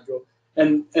that module.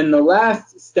 And the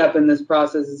last step in this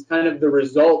process is kind of the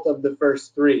result of the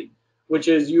first 3, which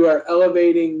is you are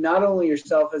elevating not only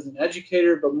yourself as an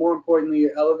educator, but more importantly,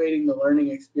 you're elevating the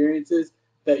learning experiences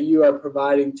that you are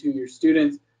providing to your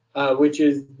students, which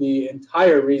is the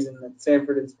entire reason that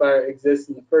Sanford Inspire exists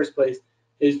in the first place,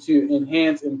 is to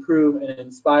enhance, improve, and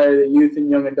inspire the youth and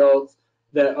young adults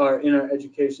that are in our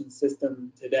education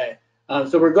system today.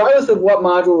 So regardless of what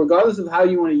module, regardless of how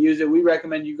you want to use it, we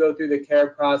recommend you go through the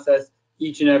CARE process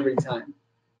each and every time.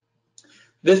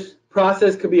 This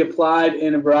process could be applied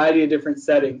in a variety of different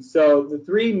settings. So the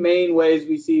 3 main ways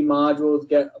we see modules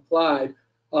get applied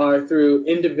are through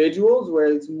individuals, where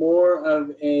it's more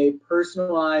of a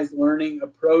personalized learning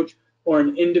approach or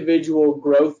an individual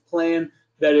growth plan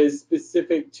that is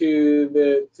specific to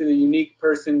the unique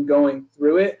person going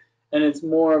through it, and it's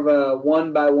more of a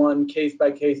one-by-one,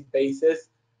 case-by-case basis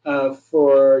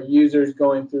for users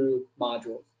going through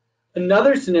modules.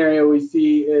 Another scenario we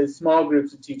see is small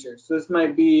groups of teachers. So this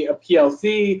might be a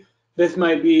PLC, this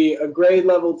might be a grade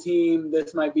level team,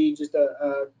 this might be just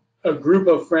a group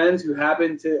of friends who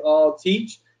happen to all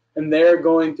teach, and they're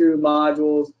going through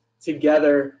modules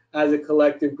together as a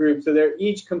collective group. So they're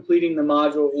each completing the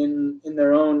module in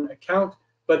their own account,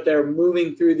 but they're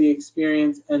moving through the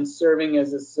experience and serving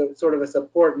as a sort of a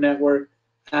support network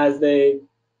as they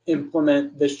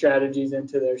implement the strategies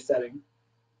into their setting.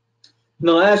 And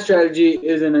the last strategy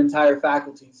is an entire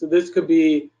faculty. So this could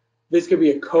be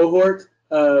a cohort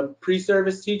of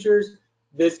pre-service teachers.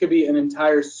 This could be an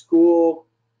entire school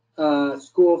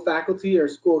faculty or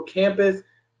school campus.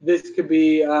 This could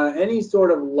be any sort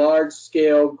of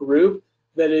large-scale group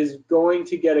that is going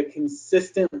to get a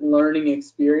consistent learning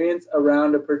experience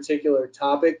around a particular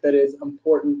topic that is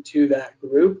important to that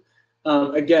group.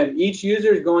 Again, each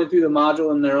user is going through the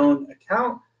module in their own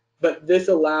account, but this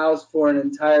allows for an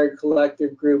entire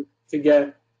collective group to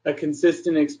get a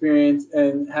consistent experience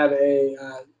and have a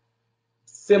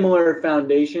similar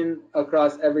foundation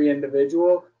across every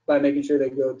individual by making sure they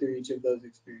go through each of those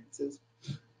experiences.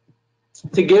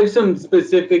 To give some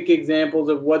specific examples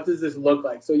of what does this look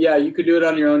like. So yeah, you could do it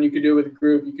on your own, you could do it with a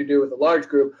group, you could do it with a large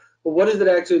group, but what does it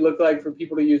actually look like for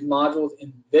people to use modules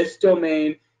in this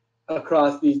domain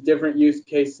across these different use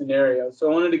case scenarios? So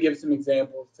I wanted to give some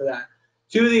examples to that.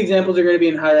 Two of the examples are going to be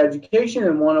in higher education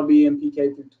and one will be in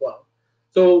PK through 12.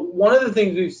 So one of the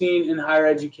things we've seen in higher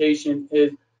education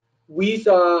is we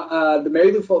saw the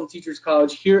Mary Lou Fulton Teachers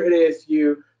College here at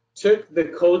ASU took the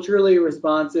culturally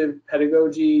responsive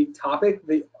pedagogy topic,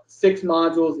 the 6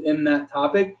 modules in that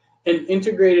topic, and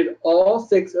integrated all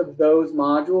 6 of those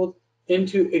modules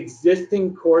into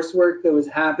existing coursework that was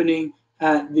happening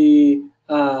at the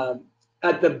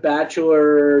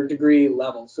bachelor degree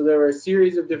level. So there were a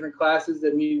series of different classes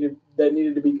that needed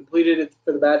to be completed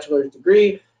for the bachelor's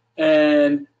degree,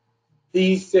 and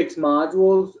these 6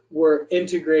 modules were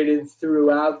integrated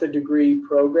throughout the degree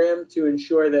program to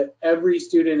ensure that every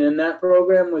student in that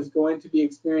program was going to be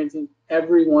experiencing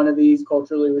every one of these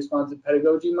culturally responsive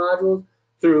pedagogy modules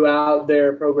throughout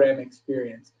their program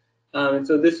experience. And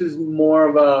so this is more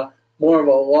of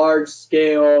a large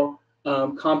scale,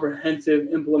 comprehensive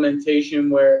implementation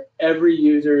where every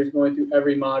user is going through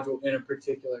every module in a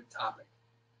particular topic.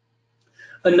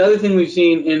 Another thing we've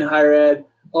seen in higher ed,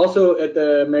 also at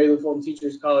the Mary Lou Fulton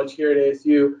Teachers College here at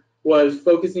ASU, was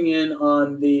focusing in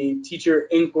on the teacher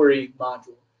inquiry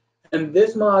module. And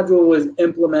this module was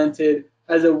implemented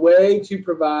as a way to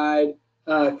provide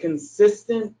a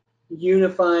consistent,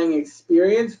 unifying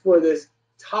experience for this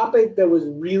topic that was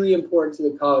really important to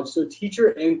the college. So teacher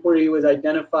inquiry was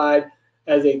identified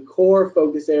as a core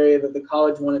focus area that the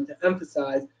college wanted to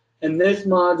emphasize. And this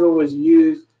module was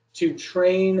used to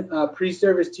train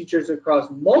pre-service teachers across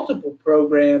multiple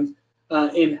programs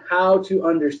in how to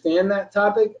understand that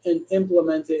topic and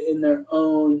implement it in their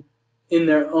own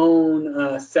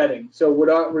setting. So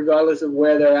regardless of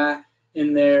where they're at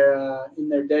in their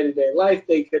day-to-day life,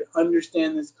 they could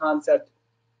understand this concept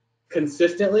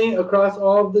consistently across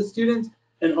all of the students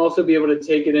and also be able to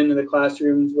take it into the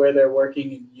classrooms where they're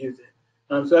working and use it.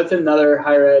 So that's another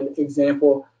higher ed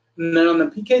example. And then on the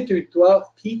PK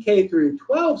through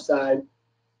 12 side,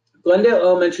 Glendale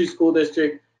Elementary School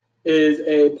District is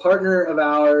a partner of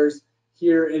ours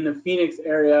here in the Phoenix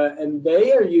area, and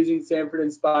they are using Sanford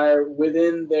Inspire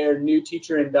within their new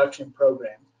teacher induction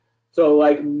program. So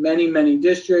like many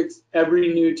districts,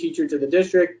 every new teacher to the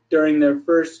district during their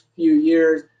first few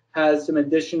years has some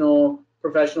additional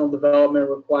professional development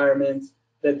requirements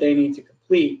that they need to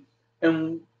complete.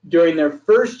 And during their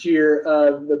first year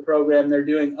of the program, they're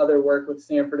doing other work with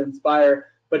Sanford Inspire.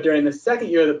 But during the second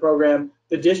year of the program,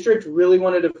 the district really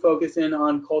wanted to focus in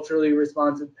on culturally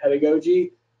responsive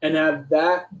pedagogy and have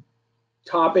that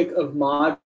topic of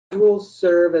modules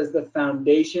serve as the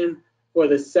foundation for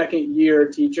the second year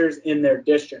teachers in their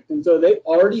district. And so they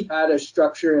already had a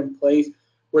structure in place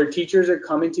where teachers are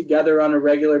coming together on a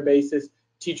regular basis.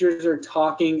 Teachers are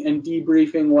talking and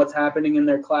debriefing what's happening in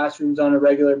their classrooms on a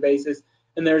regular basis.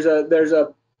 And there's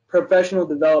a professional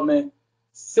development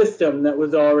system that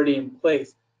was already in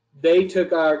place. They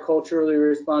took our culturally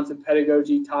responsive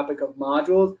pedagogy topic of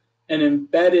modules and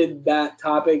embedded that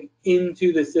topic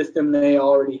into the system they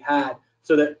already had,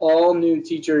 so that all new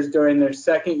teachers during their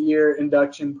second year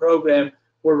induction program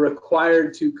were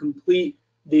required to complete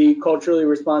the culturally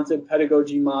responsive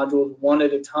pedagogy modules one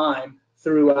at a time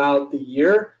throughout the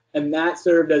year. And that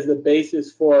served as the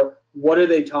basis for what are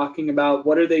they talking about,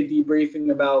 what are they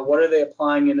debriefing about, what are they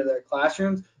applying into their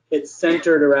classrooms. It's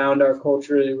centered around our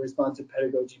culturally responsive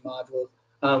pedagogy modules,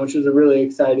 which was a really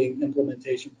exciting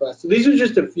implementation for us. So these are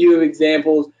just a few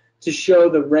examples to show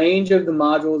the range of the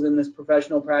modules in this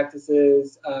professional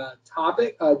practices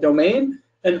domain,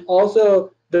 and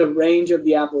also the range of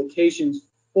the applications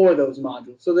for those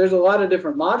modules. So there's a lot of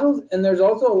different modules, and there's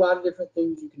also a lot of different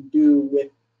things you can do with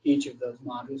each of those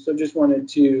modules. So just wanted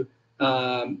to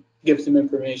give some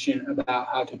information about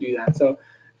how to do that. So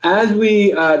as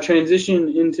we transition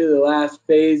into the last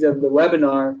phase of the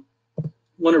webinar, I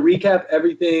want to recap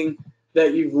everything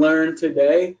that you've learned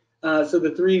today. So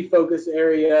the 3 focus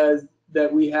areas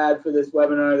that we had for this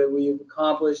webinar that we've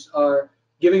accomplished are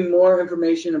giving more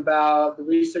information about the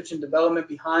research and development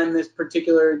behind this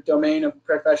particular domain of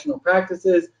professional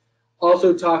practices.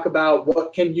 Also talk about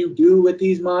what can you do with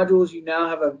these modules. You now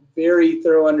have a very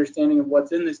thorough understanding of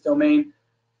what's in this domain.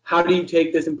 How do you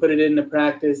take this and put it into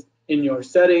practice in your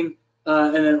setting?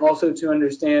 And then also to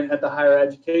understand at the higher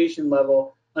education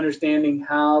level, understanding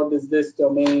how does this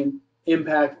domain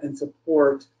impact and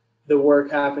support the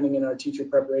work happening in our teacher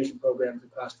preparation programs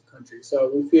across the country.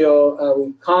 So we feel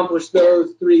we've accomplished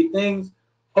those 3 things.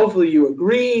 Hopefully you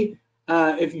agree.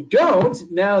 If you don't,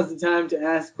 now is the time to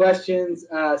ask questions,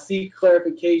 seek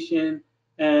clarification,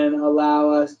 and allow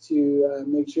us to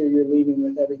make sure you're leaving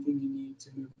with everything you need to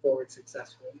move forward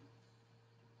successfully.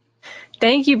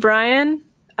 Thank you, Brian.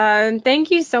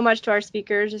 Thank you so much to our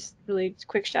speakers. Just really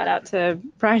quick shout out to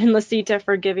Brian and Lasita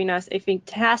for giving us a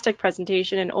fantastic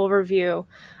presentation and overview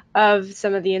of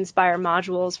some of the Inspire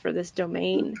modules for this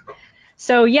domain.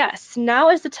 So yes,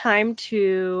 now is the time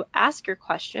to ask your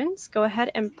questions. Go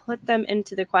ahead and put them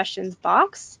into the questions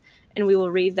box, and we will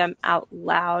read them out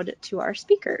loud to our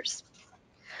speakers.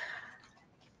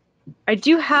 I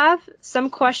do have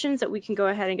some questions that we can go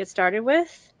ahead and get started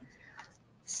with.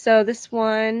 So this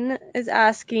one is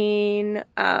asking,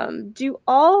 do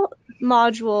all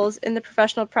modules in the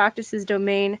professional practices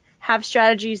domain have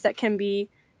strategies that can be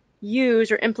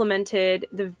used or implemented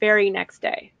the very next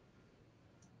day?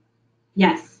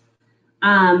 Yes.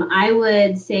 I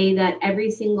would say that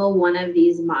every single one of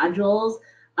these modules,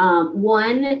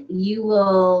 one, you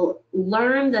will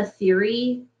learn the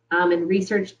theory and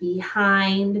research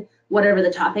behind whatever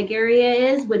the topic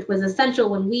area is, which was essential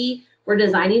when we were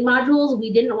designing modules.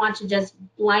 We didn't want to just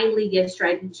blindly give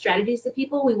strategies to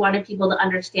people. We wanted people to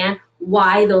understand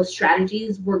why those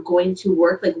strategies were going to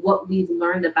work, like what we've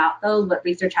learned about those, what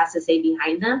research has to say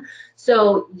behind them.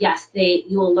 So yes,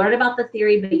 you will learn about the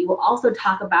theory, but you will also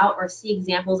talk about or see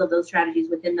examples of those strategies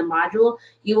within the module.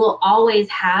 You will always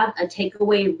have a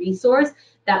takeaway resource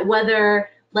that, whether,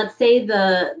 let's say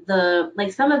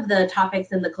like some of the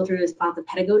topics in the culturally responsive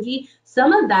pedagogy,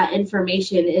 some of that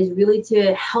information is really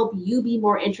to help you be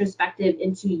more introspective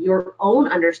into your own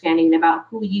understanding about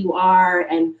who you are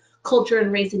and culture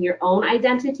and race in your own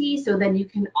identity. So then you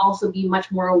can also be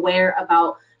much more aware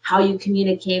about how you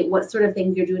communicate, what sort of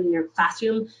things you're doing in your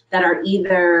classroom that are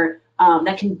either,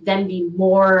 that can then be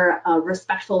more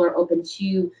respectful or open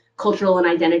to cultural and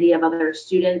identity of other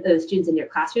students in your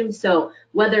classroom. So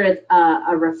whether it's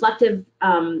a reflective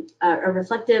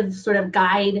sort of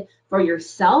guide for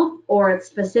yourself, or it's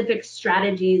specific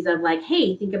strategies of like,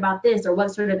 hey, think about this, or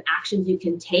what sort of actions you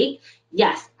can take.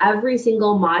 Yes, every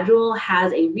single module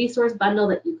has a resource bundle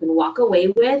that you can walk away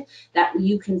with, that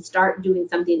you can start doing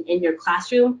something in your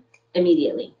classroom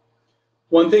immediately.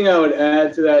 One thing I would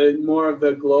add to that, is more of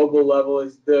the global level,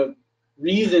 is the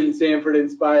reason Sanford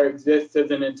Inspire exists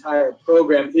as an entire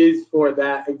program is for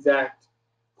that exact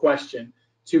question,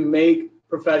 to make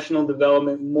professional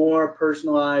development more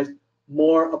personalized,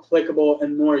 more applicable,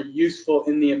 and more useful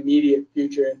in the immediate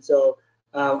future. And so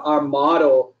our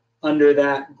model under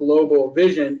that global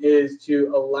vision is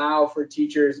to allow for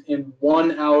teachers in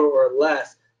 1 hour or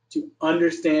less to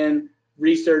understand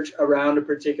research around a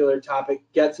particular topic,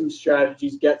 get some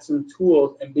strategies, get some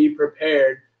tools, and be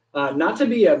prepared, not to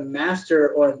be a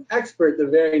master or an expert the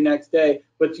very next day,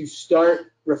 but to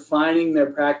start refining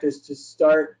their practice, to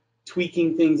start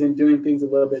tweaking things and doing things a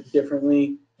little bit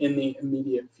differently in the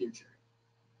immediate future.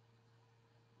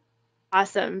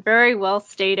 Awesome, very well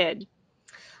stated.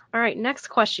 All right, next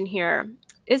question here.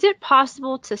 Is it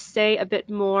possible to say a bit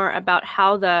more about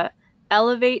how the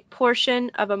Elevate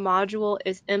portion of a module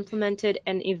is implemented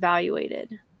and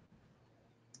evaluated?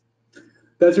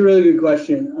 That's a really good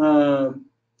question.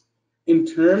 In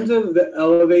terms of the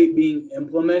Elevate being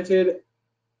implemented,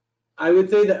 I would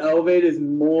say the Elevate is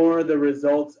more the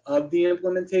results of the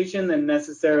implementation than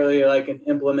necessarily like an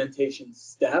implementation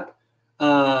step.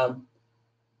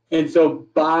 And so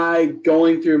by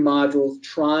going through modules,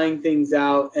 trying things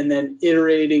out, and then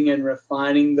iterating and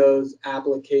refining those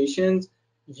applications,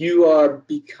 you are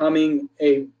becoming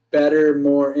a better,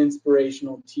 more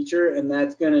inspirational teacher, and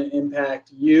that's going to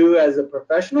impact you as a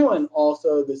professional and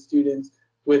also the students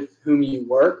with whom you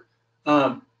work.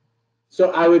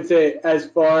 So I would say, as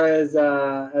far as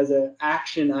an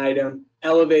action item,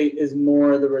 Elevate is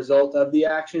more the result of the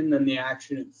action than the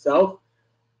action itself.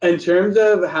 In terms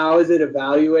of how is it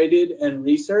evaluated and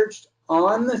researched,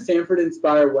 on the Sanford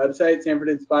Inspire website,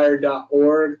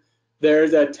 sanfordinspire.org,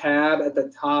 there's a tab at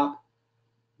the top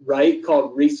right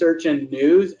called Research and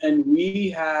News, and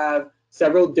we have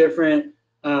several different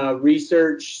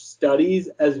research studies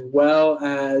as well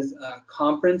as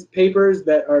conference papers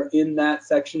that are in that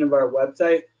section of our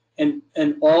website. And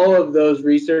all of those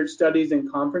research studies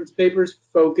and conference papers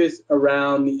focus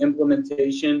around the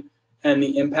implementation and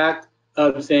the impact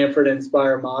of Sanford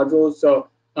Inspire modules. So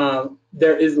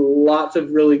there is lots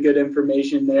of really good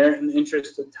information there. In the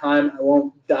interest of time, I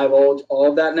won't divulge all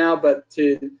of that now, but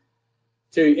to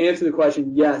answer the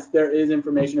question, yes, there is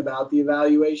information about the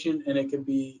evaluation, and it can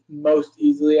be most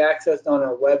easily accessed on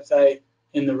our website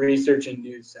in the research and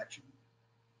news section.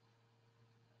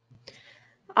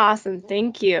 Awesome,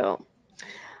 thank you.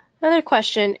 Another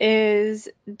question is,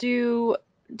 do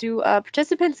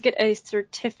participants get a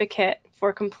certificate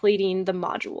for completing the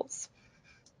modules?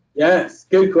 Yes,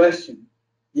 good question.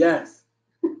 Yes,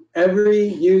 every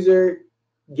user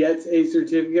gets a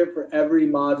certificate for every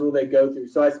module they go through.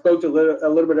 So I spoke a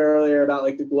little bit earlier about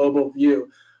like the global view.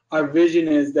 Our vision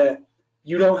is that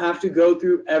you don't have to go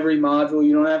through every module.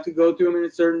 You don't have to go through them in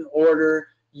a certain order.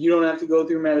 You don't have to go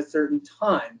through them at a certain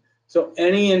time. So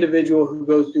any individual who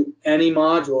goes through any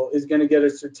module is going to get a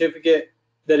certificate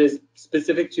that is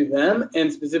specific to them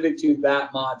and specific to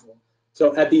that module.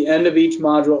 So at the end of each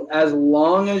module, as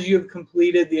long as you've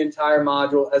completed the entire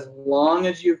module, as long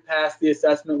as you've passed the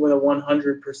assessment with a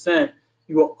 100%,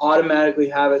 you will automatically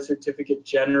have a certificate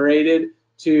generated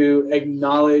to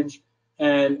acknowledge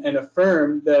and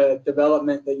affirm the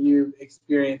development that you've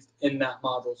experienced in that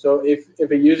module. So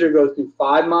if a user goes through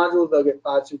 5 modules, they'll get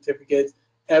 5 certificates.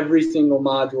 Every single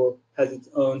module has its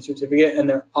own certificate, and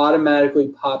they're automatically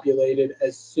populated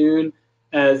as soon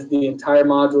as the entire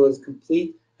module is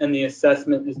complete and the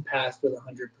assessment is passed with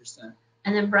 100%.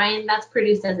 And then Brian, that's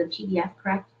produced as a PDF,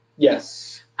 correct?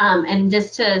 Yes. And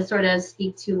just to sort of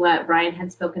speak to what Brian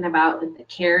had spoken about with the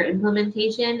CARE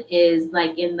implementation, is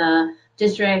like in the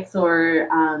districts or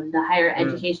the higher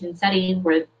education setting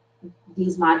where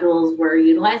these modules were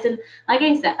utilized. And like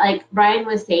I said, like Brian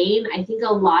was saying, I think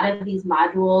a lot of these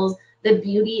modules, the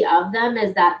beauty of them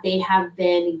is that they have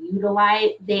been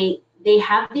utilized, they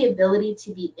have the ability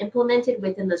to be implemented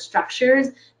within the structures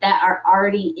that are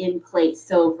already in place.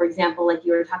 So for example, like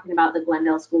you were talking about the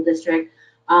Glendale School District,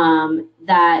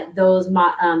 that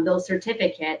those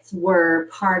certificates were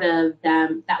part of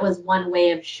them. That was one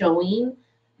way of showing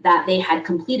that they had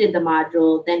completed the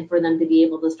module, then for them to be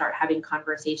able to start having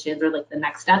conversations or like the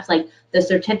next steps, like the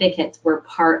certificates were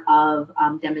part of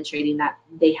demonstrating that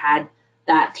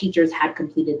that teachers had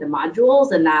completed the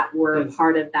modules and that were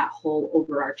part of that whole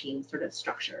overarching sort of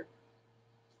structure.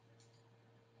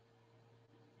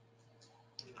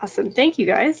 Awesome, thank you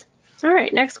guys. All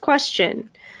right, next question.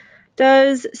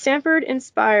 Does Sanford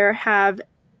Inspire have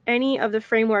any of the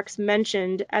frameworks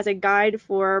mentioned as a guide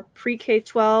for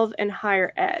pre-K-12 and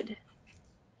higher ed?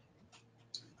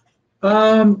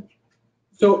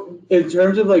 So in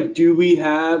terms of like, do we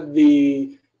have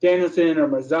the Danielson or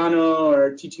Marzano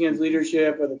or Teaching as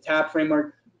Leadership or the TAP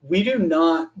framework? We do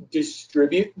not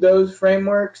distribute those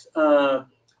frameworks.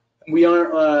 We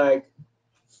aren't like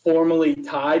formally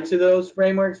tied to those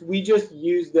frameworks. We just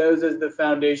use those as the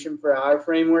foundation for our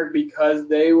framework because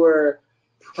they were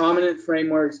prominent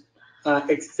frameworks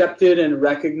accepted and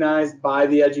recognized by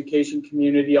the education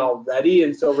community already.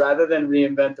 And so rather than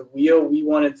reinvent the wheel, we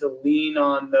wanted to lean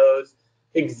on those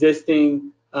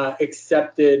existing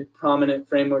accepted prominent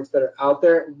frameworks that are out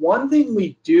there. One thing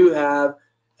we do have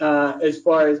as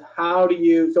far as how do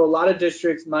you, so a lot of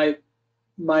districts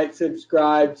might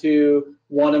subscribe to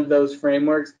one of those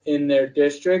frameworks in their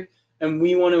district, and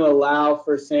we want to allow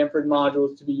for Sanford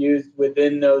modules to be used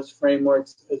within those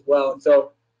frameworks as well. And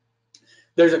so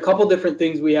there's a couple different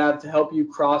things we have to help you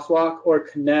crosswalk or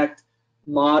connect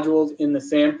modules in the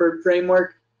Sanford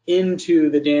framework into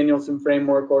the Danielson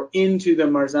framework or into the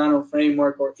Marzano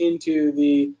framework or into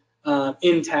the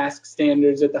in-task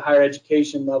standards at the higher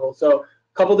education level. So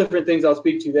a couple different things I'll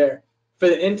speak to there. For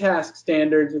the in-task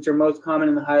standards, which are most common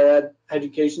in the higher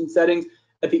education settings,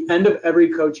 at the end of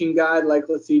every coaching guide, like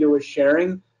Lasita was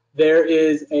sharing, there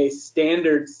is a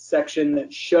standards section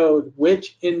that shows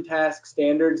which in-task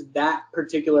standards that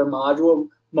particular module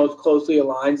most closely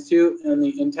aligns to in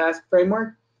the in-task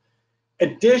framework.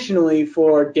 Additionally,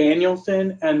 for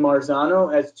Danielson and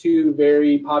Marzano, as two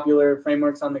very popular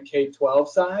frameworks on the K-12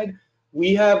 side,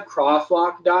 we have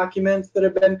crosswalk documents that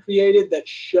have been created that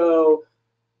show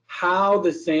how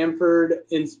the Sanford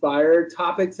Inspire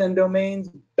topics and domains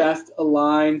best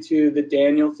align to the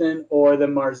Danielson or the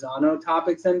Marzano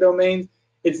topics and domains.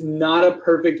 It's not a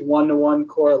perfect one-to-one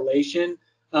correlation,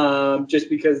 just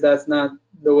because that's not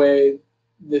the way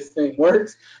this thing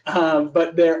works.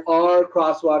 But there are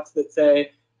crosswalks that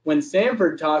say, when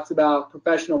Sanford talks about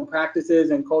professional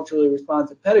practices and culturally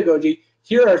responsive pedagogy,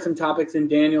 here are some topics in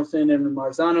Danielson and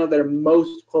Marzano that are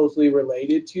most closely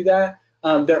related to that.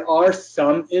 There are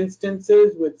some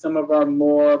instances with some of our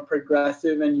more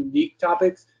progressive and unique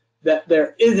topics that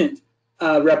there isn't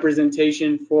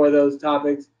representation for those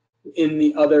topics in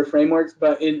the other frameworks,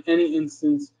 but in any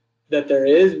instance that there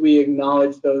is, we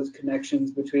acknowledge those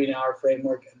connections between our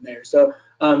framework and theirs. So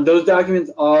those documents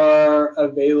are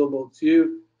available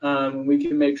too. We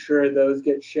can make sure those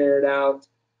get shared out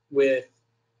with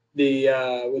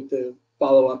the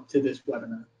follow-up to this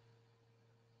webinar.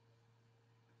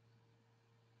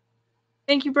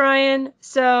 Thank you, Brian.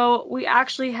 So we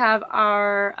actually have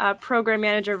our program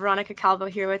manager, Veronica Calvo,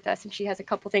 here with us, and she has a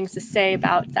couple things to say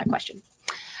about that question.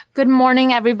 Good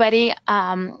morning, everybody.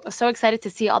 So excited to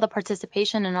see all the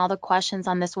participation and all the questions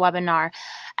on this webinar.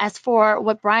 As for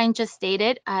what Brian just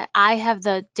stated, I have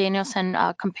the Danielson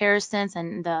comparisons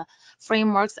and the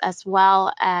frameworks, as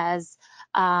well as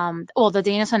the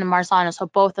Danielson and Marzano, so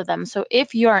both of them. So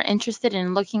if you are interested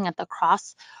in looking at the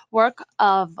cross work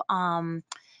of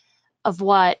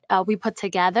what we put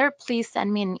together, please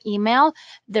send me an email.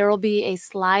 There will be a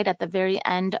slide at the very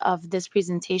end of this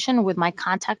presentation with my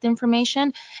contact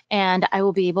information, and I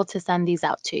will be able to send these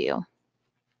out to you.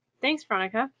 Thanks,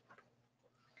 Veronica.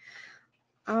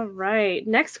 All right,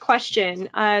 next question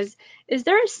is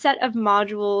there a set of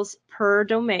modules per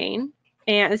domain?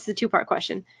 And this is a two-part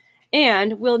question.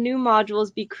 And will new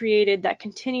modules be created that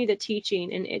continue the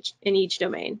teaching in each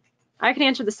domain? I can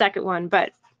answer the second one,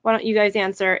 but why don't you guys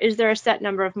answer? Is there a set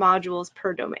number of modules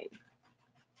per domain?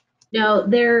 No,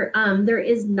 there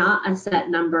is not a set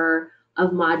number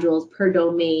of modules per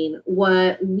domain.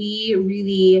 What we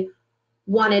really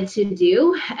wanted to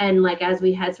do, and like as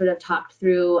we had sort of talked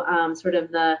through sort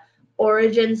of the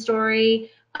origin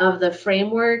story of the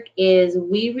framework, is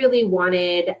we really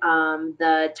wanted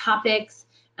the topics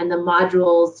and the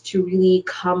modules to really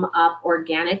come up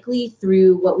organically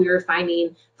through what we were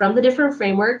finding from the different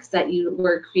frameworks that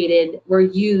were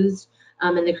used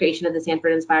in the creation of the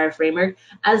Sanford Inspire framework,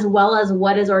 as well as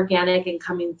what is organic and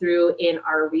coming through in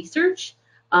our research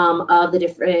of the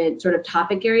different sort of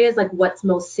topic areas, like what's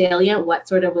most salient, what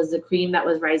sort of was the cream that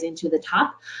was rising to the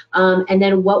top, and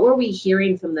then what were we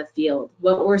hearing from the field?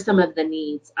 What were some of the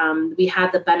needs? We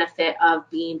had the benefit of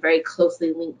being very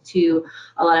closely linked to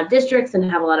a lot of districts and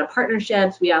have a lot of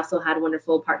partnerships. We also had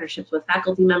wonderful partnerships with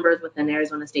faculty members within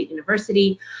Arizona State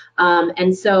University.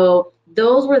 And so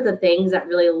those were the things that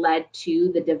really led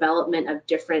to the development of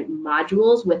different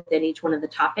modules within each one of the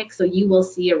topics. So you will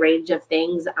see a range of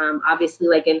things. Obviously,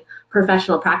 like in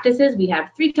professional practices, we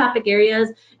have 3 topic areas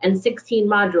and 16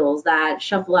 modules that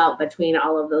shuffle out between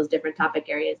all of those different topic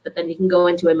areas. But then you can go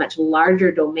into a much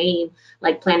larger domain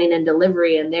like planning and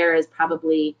delivery, and there is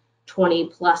probably 20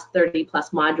 plus, 30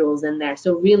 plus modules in there.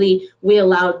 So really, we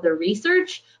allowed the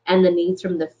research and the needs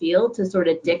from the field to sort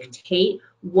of dictate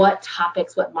what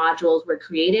topics, what modules were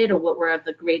created, or what were of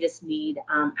the greatest need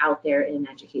out there in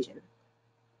education.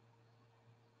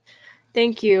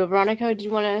 Thank you. Veronica, do you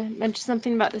want to mention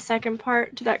something about the second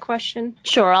part to that question?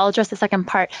 Sure, I'll address the second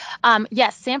part.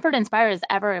 Yes, Sanford Inspire is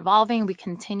ever evolving. We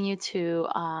continue to,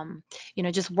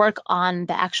 just work on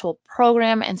the actual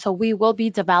program, and so we will be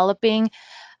developing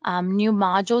new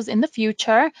modules in the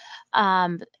future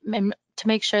to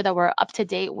make sure that we're up to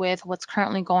date with what's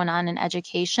currently going on in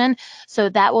education. So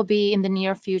that will be in the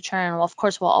near future, and of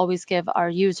course, we'll always give our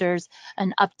users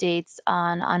an updates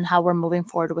on how we're moving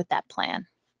forward with that plan.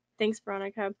 Thanks,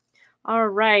 Veronica. All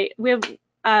right, we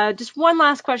have just one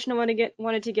last question I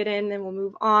wanted to get in, then we'll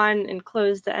move on and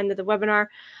close the end of the webinar.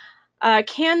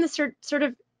 Can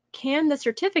the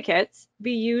certificates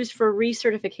be used for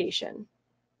recertification?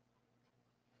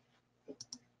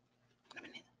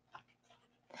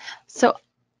 So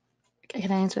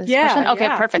can I answer this question? Okay,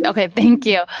 yeah. perfect. Okay, thank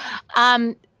you.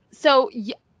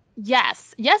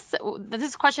 Yes,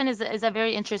 this question is a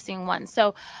very interesting one.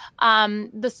 So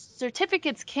the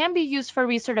certificates can be used for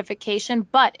recertification,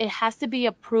 but it has to be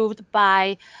approved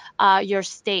by your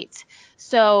state.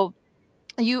 So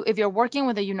if you're working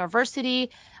with a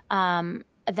university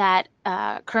that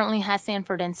currently has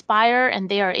Sanford Inspire, and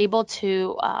they are able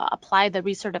to apply the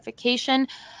recertification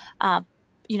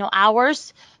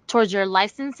hours towards your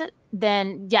license,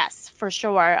 then yes, for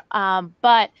sure.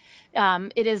 But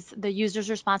it is the user's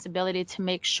responsibility to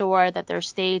make sure that their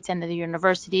state and the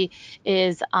university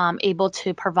is able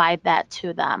to provide that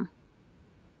to them.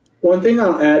 One thing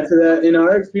I'll add to that, in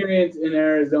our experience in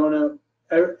Arizona,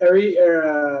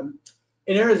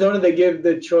 in Arizona, they give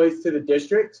the choice to the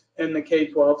district and the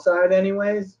K-12 side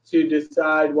anyways to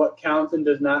decide what counts and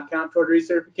does not count toward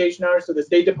recertification hours. So the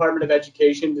State Department of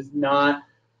Education does not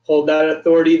hold that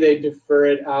authority. They defer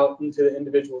it out into the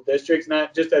individual districts.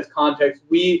 Not just as context,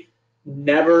 we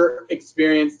never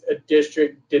experienced a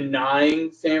district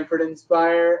denying Sanford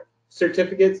Inspire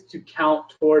certificates to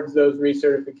count towards those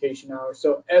recertification hours.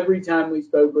 So every time we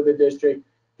spoke with a district,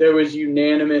 there was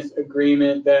unanimous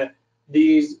agreement that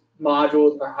these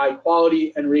modules are high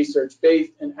quality and research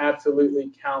based and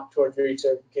absolutely count towards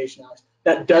recertification hours.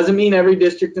 That doesn't mean every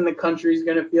district in the country is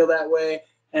going to feel that way,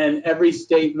 And every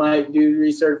state might do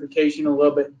recertification a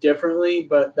little bit differently,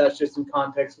 but that's just some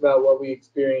context about what we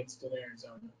experienced in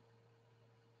Arizona.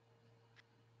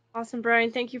 Awesome,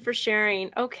 Brian. Thank you for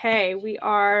sharing. Okay, we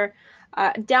are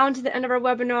down to the end of our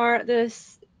webinar.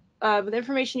 The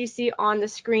information you see on the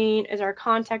screen is our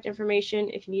contact information.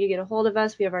 If you need to get a hold of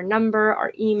us, we have our number,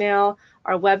 our email,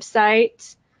 our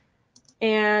website.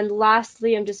 And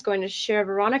lastly, I'm just going to share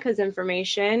Veronica's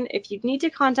information. If you need to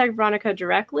contact Veronica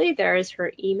directly, there is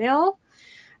her email.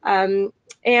 And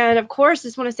of course,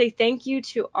 just want to say thank you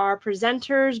to our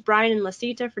presenters, Brian and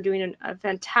Lasita, for doing a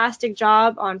fantastic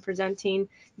job on presenting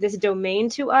this domain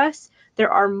to us.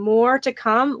 There are more to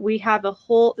come. We have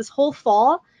this whole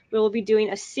fall, we will be doing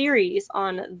a series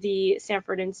on the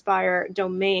Sanford Inspire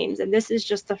domains, and this is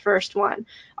just the first one.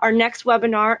 Our next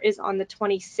webinar is on the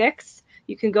 26th.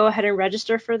 You can go ahead and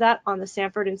register for that on the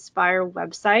Sanford Inspire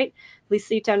website.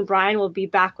 Lasita and Brian will be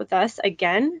back with us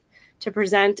again to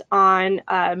present on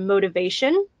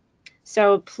motivation.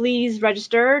 So please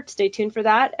register, stay tuned for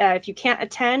that. If you can't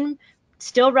attend,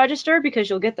 still register because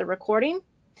you'll get the recording.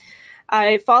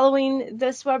 Following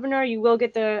this webinar, you will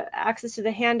get the access to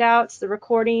the handouts, the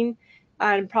recording,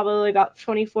 in probably about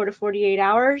 24 to 48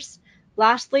 hours.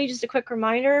 Lastly, just a quick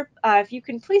reminder, if you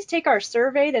can please take our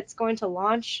survey that's going to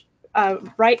launch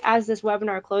right as this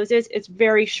webinar closes. It's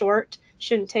very short,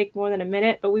 shouldn't take more than a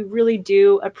minute, but we really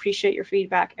do appreciate your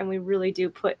feedback, and we really do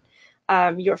put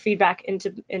your feedback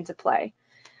into play.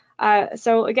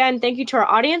 So again, thank you to our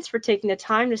audience for taking the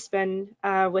time to spend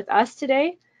with us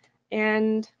today.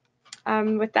 And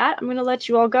with that, I'm going to let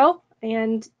you all go.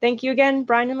 And thank you again,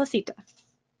 Brian and Lasita.